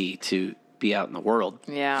antsy to be out in the world.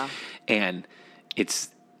 Yeah. And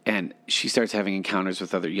she starts having encounters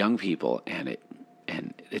with other young people, and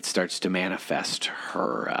it starts to manifest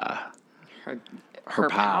her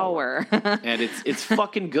power. And it's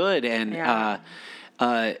fucking good. And,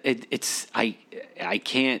 I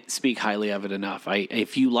can't speak highly of it enough.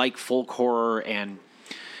 If you like folk horror and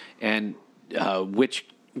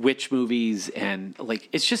witch movies and like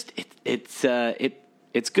it's just it's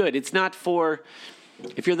good. It's not for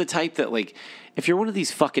if you're the type that like if you're one of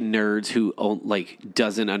these fucking nerds who like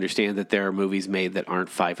doesn't understand that there are movies made that aren't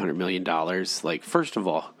 $500 million. Like first of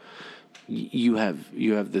all, you have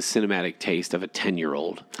the cinematic taste of a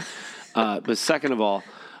 10-year-old. But second of all,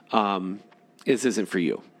 this isn't for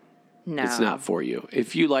you. No. It's not for you.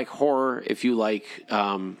 If you like horror, if you like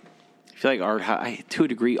if you like to a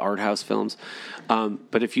degree, art house films,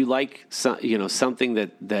 but if you like something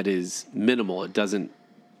that is minimal, it doesn't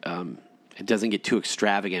get too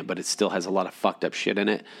extravagant, but it still has a lot of fucked up shit in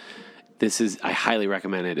it. I highly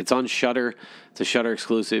recommend it. It's on Shudder. It's a Shudder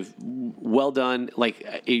exclusive. Well done.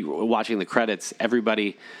 Like watching the credits,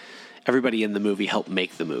 everybody in the movie helped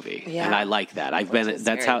make the movie. Yeah. And I like that.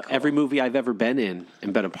 That's how cool. Every movie I've ever been in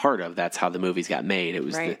and been a part of, that's how the movies got made. It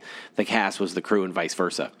was right. The cast was the crew and vice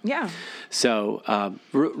versa. Yeah. So,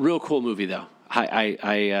 real cool movie though.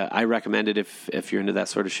 I recommend it if you're into that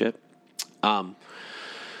sort of shit.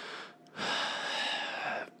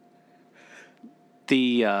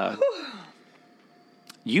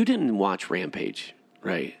 You didn't watch Rampage,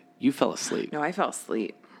 right? You fell asleep. No, I fell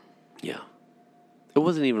asleep. Yeah. It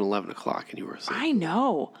wasn't even 11 o'clock and you were asleep. I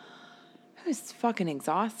know. I was fucking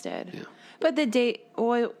exhausted. Yeah. But the day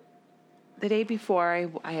before,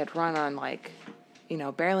 I had run on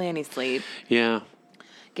barely any sleep. Yeah.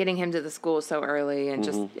 Getting him to the school so early and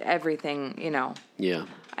just everything, Yeah.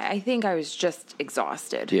 I think I was just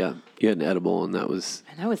exhausted. Yeah. You had an edible and that was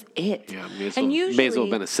it. Yeah. Usually, may as well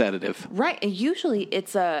have been a sedative. Right. And usually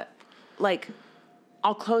it's I'll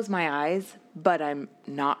close my eyes, but I'm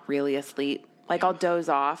not really asleep. I'll doze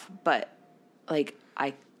off, but I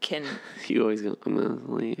can. You always go, I'm not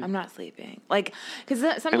sleeping. I'm not sleeping.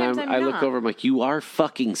 Because sometimes I'm not. I look over, I'm like, you are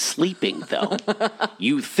fucking sleeping, though.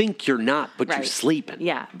 You think you're not, but you're sleeping.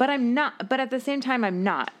 Yeah, but I'm not. But at the same time, I'm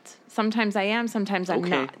not. Sometimes I am, sometimes I'm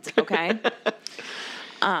not. Okay?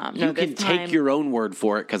 You can take your own word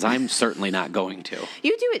for it, because I'm certainly not going to.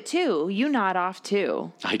 You do it, too. You nod off,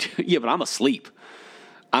 too. I do. Yeah, but I'm asleep.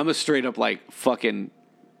 I'm a straight up, fucking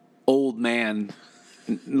old man,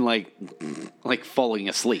 falling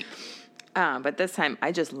asleep. But this time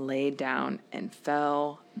I just laid down and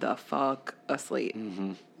fell the fuck asleep.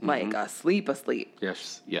 Asleep.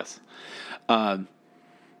 Yes.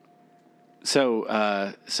 So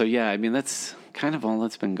yeah, I mean, that's kind of all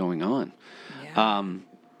that's been going on. Yeah.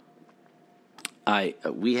 I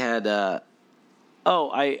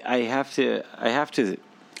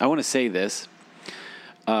want to say this.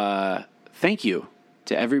 Thank you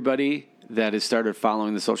to everybody that has started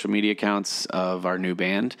following the social media accounts of our new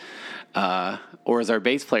band. Or as our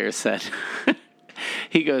bass player said,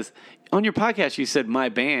 he goes, on your podcast, you said my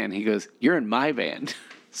band. He goes, you're in my band.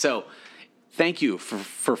 So thank you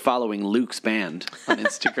for following Luke's band on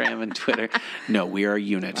Instagram and Twitter. No, we are a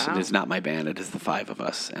unit. Wow. It is not my band. It is the five of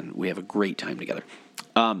us, and we have a great time together.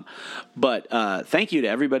 But thank you to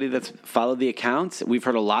everybody that's followed the accounts. We've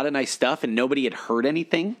heard a lot of nice stuff, and nobody had heard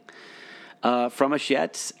anything from us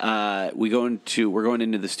yet. We're going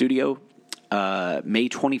into the studio May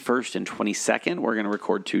 21st and 22nd. We're going to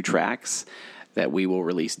record 2 tracks that we will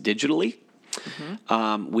release digitally.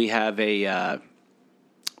 Mm-hmm. We have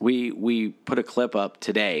we put a clip up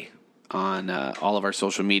today on all of our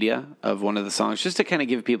social media of one of the songs, just to kind of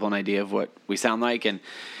give people an idea of what we sound like, and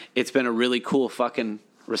it's been a really cool fucking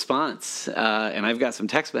response. And I've got some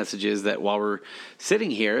text messages that while we're sitting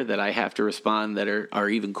here that I have to respond that are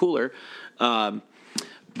even cooler.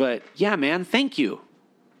 But yeah, man, thank you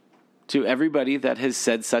to everybody that has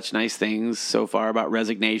said such nice things so far about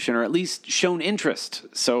Resignation, or at least shown interest.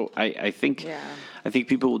 So I think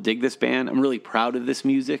people will dig this band. I'm really proud of this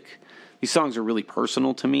music. These songs are really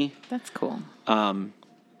personal to me. That's cool. And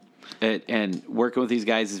working with these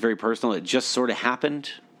guys is very personal. It just sort of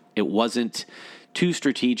happened. It wasn't too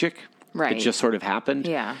strategic. Right. It just sort of happened.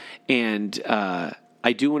 Yeah. And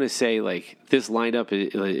I do want to say, this lineup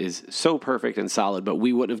is so perfect and solid, but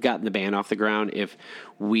we wouldn't have gotten the band off the ground if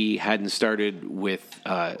we hadn't started with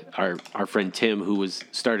our friend Tim, who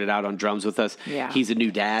started out on drums with us. Yeah. He's a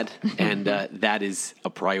new dad, and that is a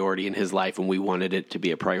priority in his life, and we wanted it to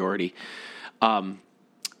be a priority.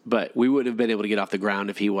 But we would have been able to get off the ground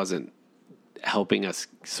if he wasn't helping us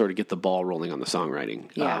sort of get the ball rolling on the songwriting.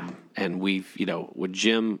 Yeah. And we've, with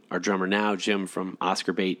Jim, our drummer now, Jim from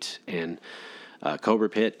Oscar Bait and Cobra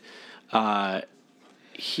Pit,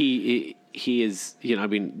 he is,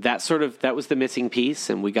 that was the missing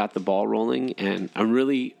piece, and we got the ball rolling, and I'm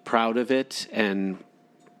really proud of it and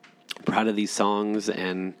proud of these songs,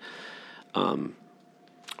 and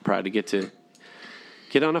proud to get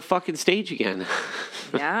on a fucking stage again.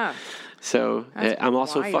 Yeah. So I'm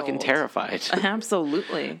also fucking terrified.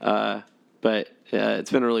 Absolutely. But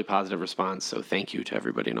it's been a really positive response. So thank you to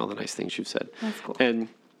everybody and all the nice things you've said. That's cool. And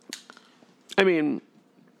I mean,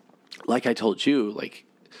 like I told you,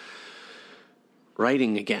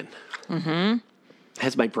 writing again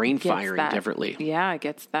has my brain firing differently. Yeah, it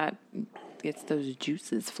gets those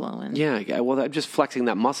juices flowing. Yeah, well, I'm just flexing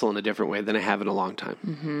that muscle in a different way than I have in a long time.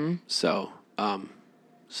 Mm-hmm. So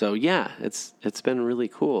So yeah, it's been really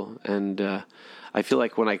cool, and I feel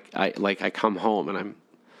like when I come home and I'm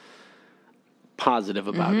positive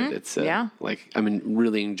about it. It's like I'm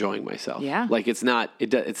really enjoying myself. Yeah, like it's not.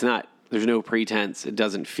 There's no pretense. It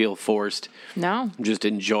doesn't feel forced. No, I'm just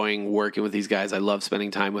enjoying working with these guys. I love spending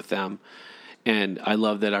time with them, and I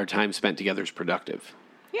love that our time spent together is productive.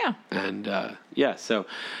 Yeah. And so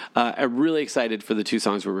I'm really excited for the 2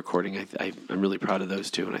 songs we're recording. I'm really proud of those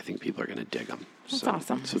 2, and I think people are going to dig them. That's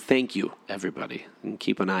awesome. So thank you, everybody, and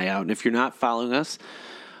keep an eye out. And if you're not following us,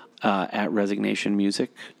 at Resignation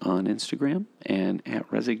Music on Instagram and at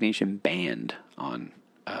Resignation Band on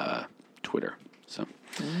Twitter. So,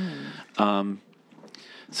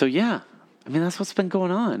 so yeah. I mean, that's what's been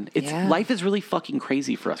going on. Life is really fucking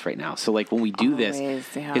crazy for us right now. So, like, when we do this,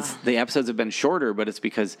 it's the episodes have been shorter, but it's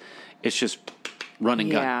because it's just run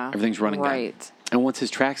and gun. Everything's run and gun. And once his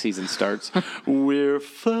track season starts, we're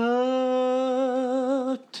fucked.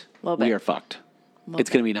 We are fucked. It's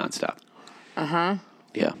going to be nonstop.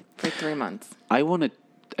 Yeah. For 3 months. I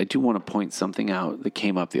do want to point something out that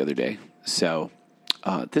came up the other day. So,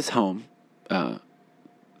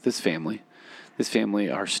 this family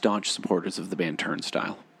are staunch supporters of the band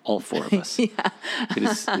Turnstile. All 4 of us.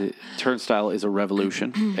 Turnstile is a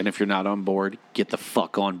revolution, and if you're not on board, get the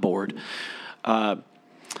fuck on board.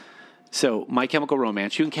 So, My Chemical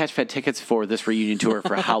Romance. You can catch Fed tickets for this reunion tour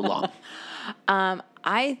for how long?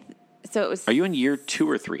 So it was. Are you in year 2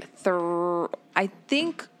 or 3? I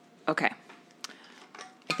think. Okay.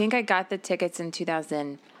 I think I got the tickets in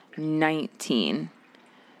 2019.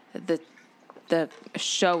 The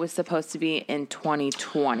show was supposed to be in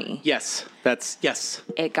 2020. Yes. Yes.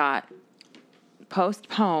 It got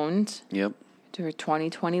postponed. Yep. To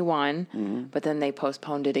 2021, but then they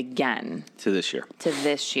postponed it again. To this year.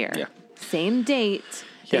 Yeah. Same date.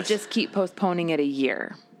 They just keep postponing it a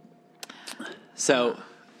year. So,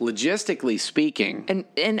 logistically speaking.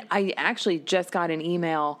 And I actually just got an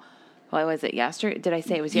email. Well, was it yesterday? Did I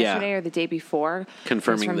say it was yesterday or the day before?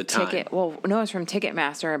 Confirming the time. It was from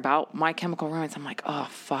Ticketmaster about My Chemical Romance. I'm like, oh,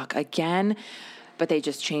 fuck, again? But they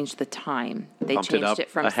just changed the time. They changed it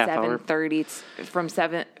from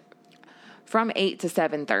 7:30 from 8 to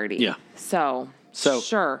 7:30. Yeah. So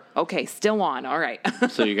sure. Okay, still on. All right.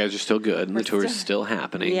 So you guys are still good, and the tour is still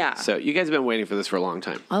happening. Yeah. So you guys have been waiting for this for a long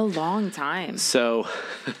time. A long time. So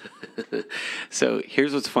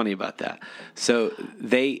here's what's funny about that. So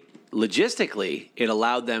logistically, it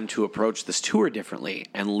allowed them to approach this tour differently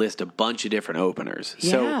and list a bunch of different openers.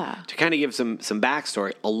 Yeah. So to kind of give some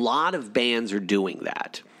backstory, a lot of bands are doing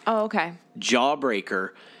that. Oh, okay. Jawbreaker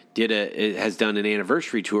has done an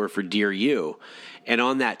anniversary tour for Dear You, and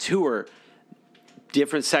on that tour,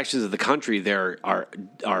 different sections of the country there are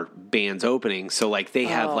bands opening. So like they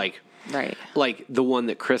have like the one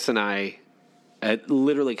that Chris and I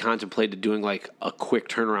literally contemplated doing like a quick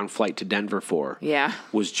turnaround flight to Denver for. Yeah.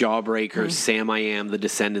 Was Jawbreaker, Sam I Am, The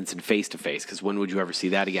Descendants, and Face to Face, because when would you ever see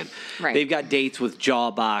that again? Right. They've got dates with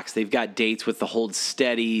Jawbox. They've got dates with the Hold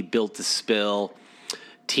Steady, Built to Spill,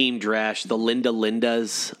 Team Dresch. The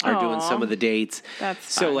Lindas are doing some of the dates.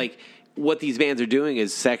 That's so fun. like what these bands are doing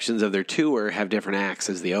is sections of their tour have different acts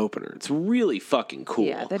as the opener. It's really fucking cool.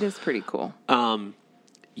 Yeah, that is pretty cool.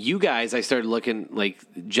 You guys, I started looking like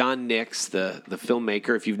John Nix, the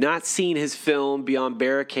filmmaker. If you've not seen his film Beyond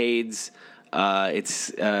Barricades,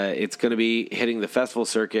 it's going to be hitting the festival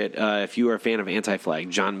circuit. If you are a fan of Anti-Flag,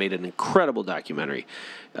 John made an incredible documentary,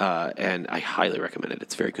 and I highly recommend it.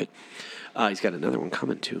 It's very good. He's got another one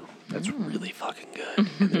coming too. That's really fucking good.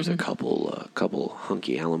 And there's a couple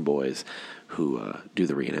hunky Allen boys who do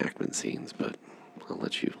the reenactment scenes, but I'll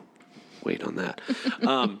let you wait on that.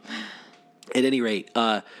 At any rate,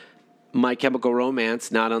 My Chemical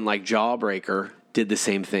Romance, not unlike Jawbreaker, did the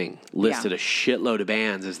same thing. Listed a shitload of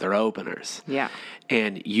bands as their openers. Yeah.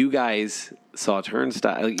 And you guys saw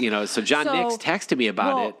Turnstile, so John Nix texted me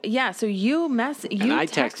about it. Yeah, so and I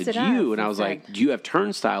texted you, and I was like, do you have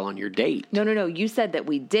Turnstile on your date? No, you said that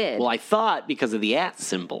we did. Well, I thought because of the @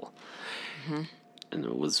 symbol. Mm-hmm. And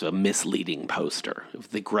it was a misleading poster.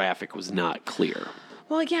 The graphic was not clear.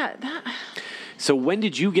 Well, yeah, that... So when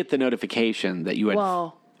did you get the notification that you had...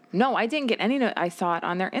 Well, no, I didn't get any... I saw it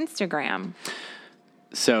on their Instagram.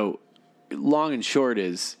 So, long and short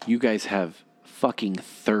is, you guys have fucking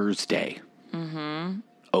Thursday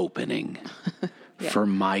opening for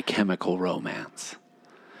My Chemical Romance.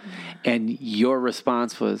 And your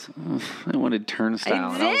response was, I wanted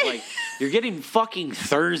Turnstile. And I was like, you're getting fucking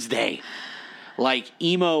Thursday. Like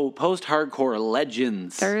emo, post-hardcore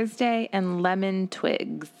legends. Thursday and Lemon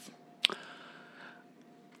Twigs.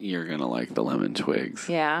 You're gonna like the Lemon Twigs.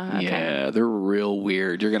 Yeah? Okay. Yeah, they're real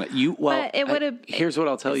weird. You're gonna But it would've- Here's what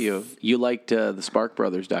I'll tell you. You liked the Spark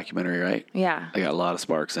Brothers documentary, right? Yeah. They got a lot of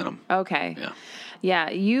sparks in them. Okay. Yeah.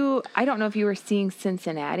 Yeah, I don't know if you were seeing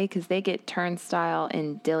Cincinnati because they get Turnstile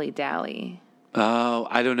and Dilly Dally. Oh,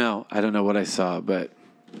 I don't know. I don't know what I saw, but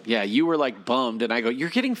yeah, you were like bummed, and I go, "You're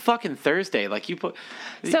getting fucking Thursday." Like you put.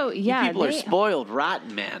 So, yeah, you people are they- spoiled,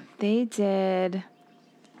 rotten, man. They did.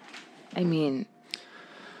 I mean,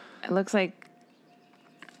 it looks like.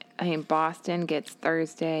 Boston gets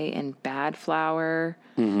Thursday and Bad Flower.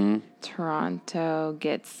 Mm-hmm. Toronto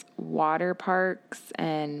gets Water Parks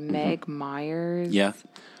and Meg Myers. Yeah.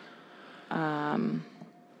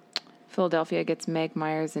 Philadelphia gets Meg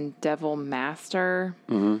Myers and Devil Master.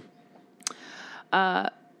 Mm-hmm.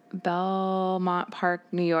 Belmont Park,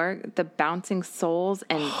 New York, the Bouncing Souls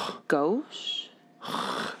and Gauche.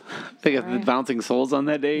 They got the Bouncing Souls on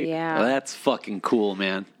that date. Yeah. Well, that's fucking cool,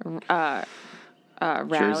 man. Rally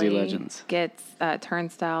Jersey Legends. Gets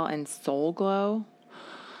Turnstile and Soul Glow.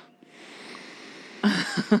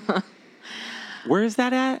 Where is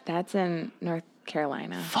that at? That's in North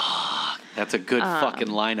Carolina. That's a good fucking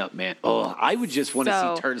lineup, man. Oh, I would just want to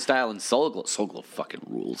So- see Turnstile and Soul Glow. Soul Glow fucking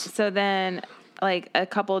rules. So then, like, a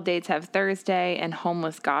couple of dates have Thursday and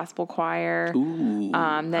Homeless Gospel Choir. Ooh.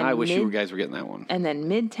 Then I wish you guys were getting that one. And then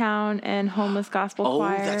Midtown and Homeless Gospel Oh,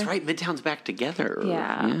 Choir. that's right. Midtown's back together.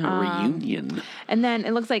 Yeah, reunion. And then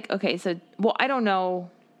it looks like, okay, so, well, I don't know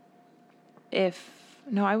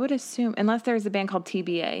no, I would assume, unless there's a band called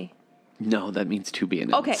TBA. No, that means to be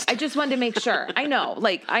announced. Okay, I just wanted to make sure. I know,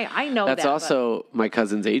 like, I know That's that. also my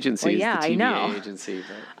cousin's agency. Well, is yeah, the I TBA know. agency.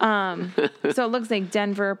 But. So it looks like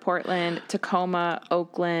Denver, Portland, Tacoma,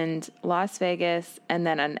 Oakland, Las Vegas, and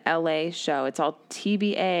then an LA show. It's all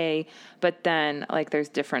TBA, but then, like, there's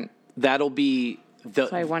different. That'll be. So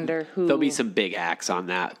I wonder who. There'll be some big acts on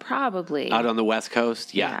that. Probably. Out on the West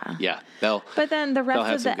Coast? Yeah. They'll. But then the they'll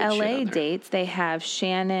have rest of some the good shit LA on there. dates, they have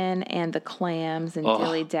Shannon and the Clams and Oh.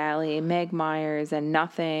 Dilly Dally, Meg Myers and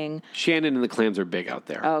Nothing. Shannon and the Clams are big out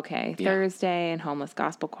there. Okay. Yeah. Thursday and Homeless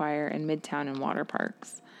Gospel Choir and Midtown and Water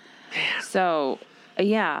Parks. So,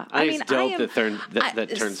 yeah. I think it's dope I-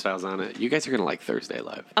 that Turnstile's on it. You guys are going to like Thursday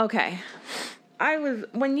Live. Okay.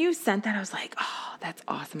 When you sent that, I was like, oh, that's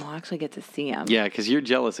awesome. I'll actually get to see him. Yeah, because you're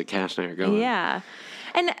jealous that Cash and I are going. Yeah.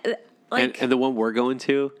 And, like, and the one we're going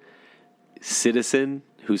to, Citizen,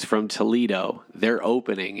 who's from Toledo, they're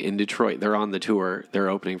opening in Detroit. They're on the tour. They're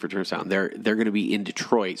opening for Turnstile. They're going to be in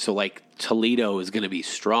Detroit. So, like, Toledo is going to be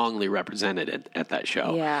strongly represented at that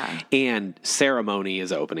show. Yeah. And Ceremony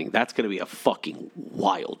is opening. That's going to be a fucking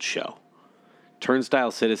wild show. Turnstile,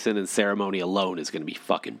 Citizen, and Ceremony alone is going to be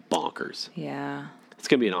fucking bonkers. yeah. It's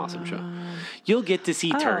going to be an awesome show. You'll get to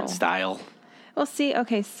see Oh. Turnstile. Well, see,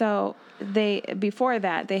 okay, so before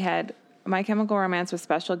that, they had My Chemical Romance with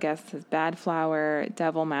special guests as Bad Flower,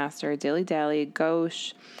 Devil Master, Dilly Dally,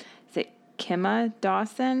 Gauche, is it Kimma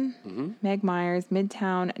Dawson, Meg Myers,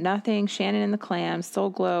 Midtown, Nothing, Shannon and the Clams, Soul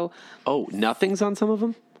Glow. Oh, Nothing's on some of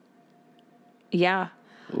them? Yeah.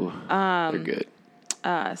 Ooh, they're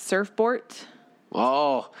good. Surfboard.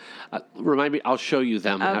 Oh, remind me. I'll show you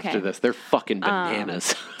them Okay. after this. They're fucking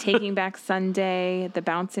bananas. Taking Back Sunday, The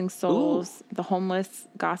Bouncing Souls, The Homeless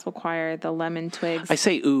Gospel Choir, The Lemon Twigs. I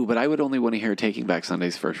say ooh, but I would only want to hear Taking Back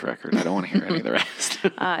Sunday's first record. I don't want to hear any of the rest.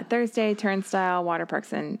 Thursday, Turnstile, Water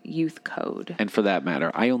Parks, and Youth Code. And for that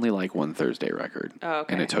matter, I only like one Thursday record. Oh,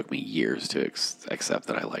 okay. And it took me years to accept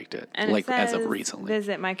that I liked it. And like it says, as of recently.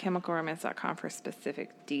 Visit mychemicalromance.com for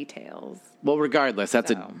specific details. Well, regardless,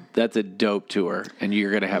 that's So. a dope tour, and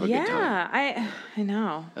you're gonna have a good time. Yeah, I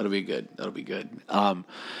know. That'll be good. That'll be good.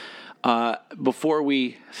 Before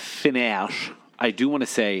we finish, I do want to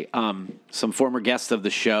say some former guests of the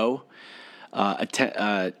show,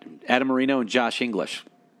 Adam Marino and Josh English.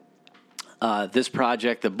 This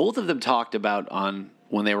project that both of them talked about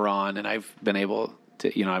when they were on, and I've been able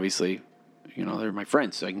to, obviously, they're my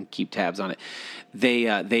friends, so I can keep tabs on it.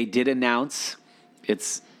 They did announce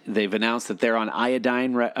They've announced that they're on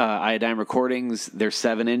Iodine Recordings. Their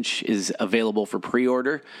 7-inch is available for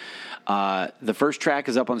pre-order. The first track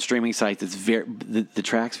is up on streaming sites. It's the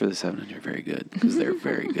tracks for the 7-inch are very good because they're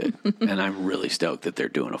very good, and I'm really stoked that they're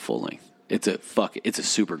doing a full length. It's a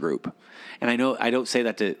super group, and I know I don't say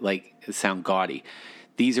that to sound gaudy.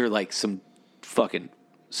 These are like some fucking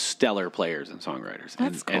stellar players and songwriters.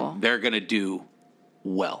 That's cool. And they're gonna do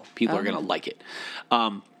well. People are gonna like it.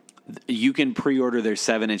 You can pre-order their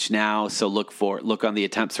 7-inch now, so look on the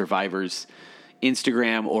Attempt Survivors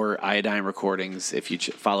Instagram or Iodine Recordings. If you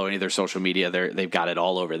follow any of their social media, they've got it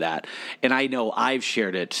all over that. And I know I've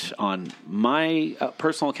shared it on my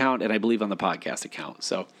personal account and I believe on the podcast account.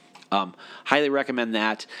 So highly recommend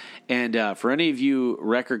that. And for any of you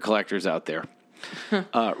record collectors out there,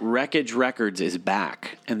 Wreckage Records is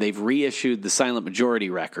back, and they've reissued the Silent Majority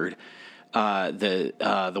record,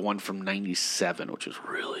 the one from '97, which is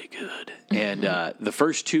really good. And the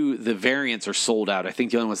first two, the variants are sold out. I think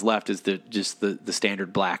the only ones left is the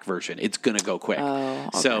standard black version. It's gonna go quick. Oh,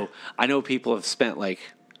 okay. So I know people have spent like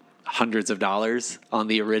hundreds of dollars on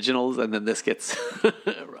the originals, and then this gets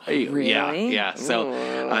Really? yeah. So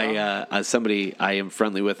somebody I am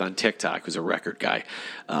friendly with on TikTok, who's a record guy,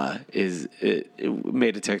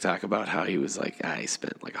 made a TikTok about how he was like, I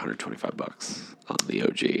spent like $125 on the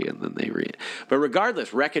OG, and then they read. But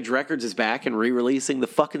regardless, Wreckage Records is back and re-releasing the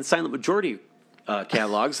fucking Silent Majority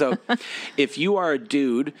catalog. So if you are a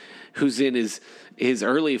dude who's in his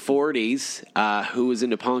early 40s, who was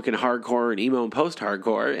into punk and hardcore and emo and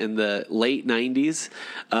post-hardcore in the late 90s,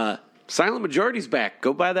 Silent Majority's back.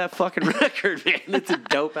 Go buy that fucking record, man. It's a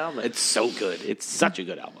dope album. It's so good. It's such a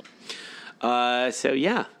good album.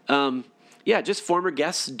 Just former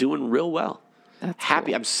guests doing real well. That's happy.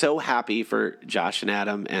 cool. I'm so happy for Josh and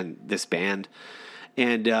Adam and this band.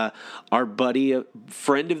 And our buddy,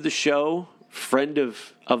 friend of the show, friend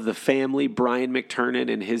of the family, Brian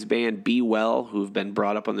McTurnan and his band Be Well, who've been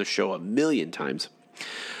brought up on the show a million times.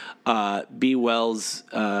 Be Well's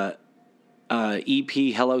EP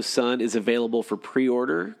Hello Sun is available for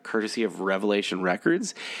pre-order, courtesy of Revelation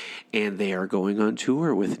Records, and they are going on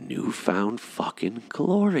tour with Newfound Fucking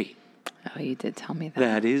Glory. Oh, you did tell me that.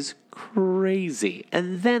 That is crazy.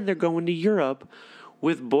 And then they're going to Europe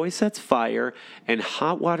with Boy Sets Fire and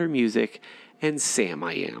Hot Water Music and Sam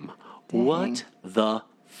I Am. Dang. What the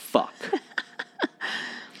fuck?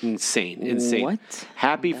 Insane. What?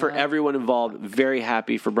 Happy for everyone involved. Very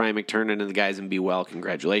happy for Brian McTurnan and the guys in Be Well.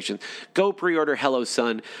 Congratulations. Go pre-order Hello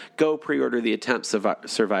Sun. Go pre-order the Attempt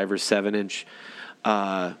Survivor 7-inch.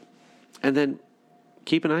 And then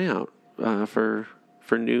keep an eye out for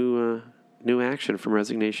new action from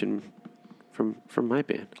Resignation from my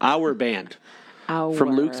band. Our band.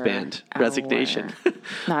 From Luke's band, Resignation.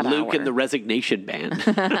 Not Luke our. and the Resignation Band.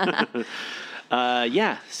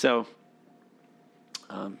 So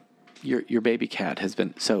your baby cat has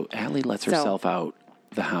been... So Allie lets herself out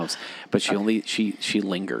the house, but she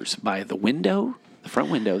lingers by the window, the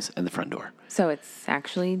front windows, and the front door. So it's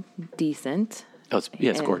actually decent. Oh,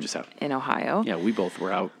 it's gorgeous out. In Ohio. Yeah, we both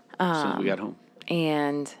were out as soon as we got home.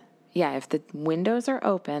 And yeah, if the windows are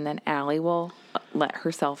open, then Allie will let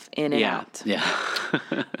herself in and out. Yeah.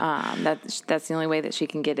 That's the only way that she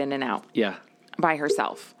can get in and out Yeah. by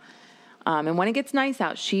herself. And when it gets nice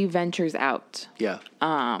out, she ventures out. Yeah.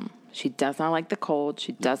 She does not like the cold.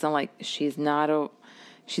 She's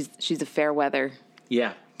a fair weather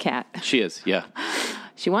Yeah. cat. She is, yeah.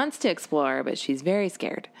 She wants to explore, but she's very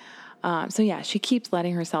scared. She keeps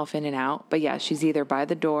letting herself in and out. But yeah, she's either by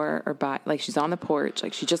the door or she's on the porch.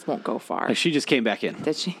 Like she just won't go far. Like, she just came back in.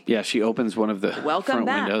 Did she? Yeah, she opens one of the Welcome front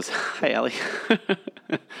back. windows. Hi, Allie.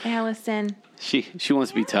 Allison. She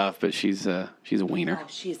wants to be tough, but she's a wiener. Oh,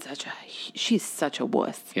 she's such a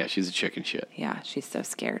wuss. Yeah, she's a chicken shit. Yeah, she's so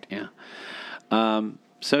scared. Yeah.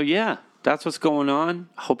 That's what's going on.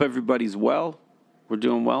 Hope everybody's well. We're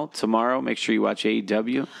doing well. Tomorrow, make sure you watch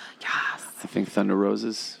AEW. Yes. I think Thunder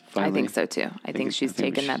Roses finally. I think so too. I think she's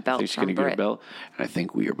taken that belt she's from gonna get her Britt. belt. And I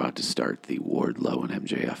think we are about to start the Wardlow and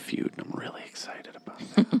MJF feud, and I'm really excited about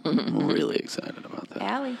that. I'm really excited about that.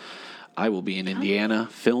 Allie. I will be in Indiana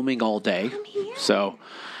filming all day. So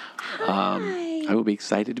I will be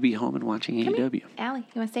excited to be home and watching AEW. Allie,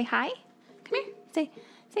 you want to say hi? Come here. Say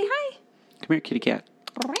hi. Come here, kitty cat.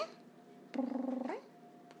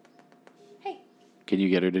 Hey. Can you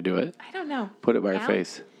get her to do it? I don't know. Put it by her Allie?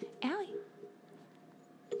 face. Allie.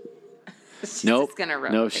 She's Nope. just gonna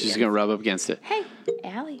rub No, up she's against going to rub up against it. Hey,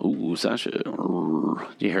 Allie. Ooh, Sasha. Do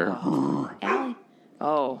you hear her? Allie.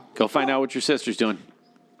 Oh, Go find out what your sister's doing.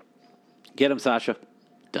 Get them, Sasha.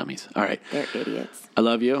 Dummies. All right. they're idiots. I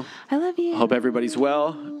love you. I love you. Hope everybody's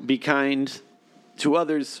well. Be kind to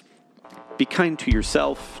others. Be kind to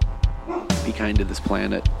yourself. Be kind to this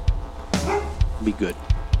planet. Be good.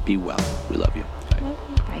 Be well. We love you. Bye. Love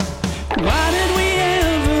you. Bye. Why did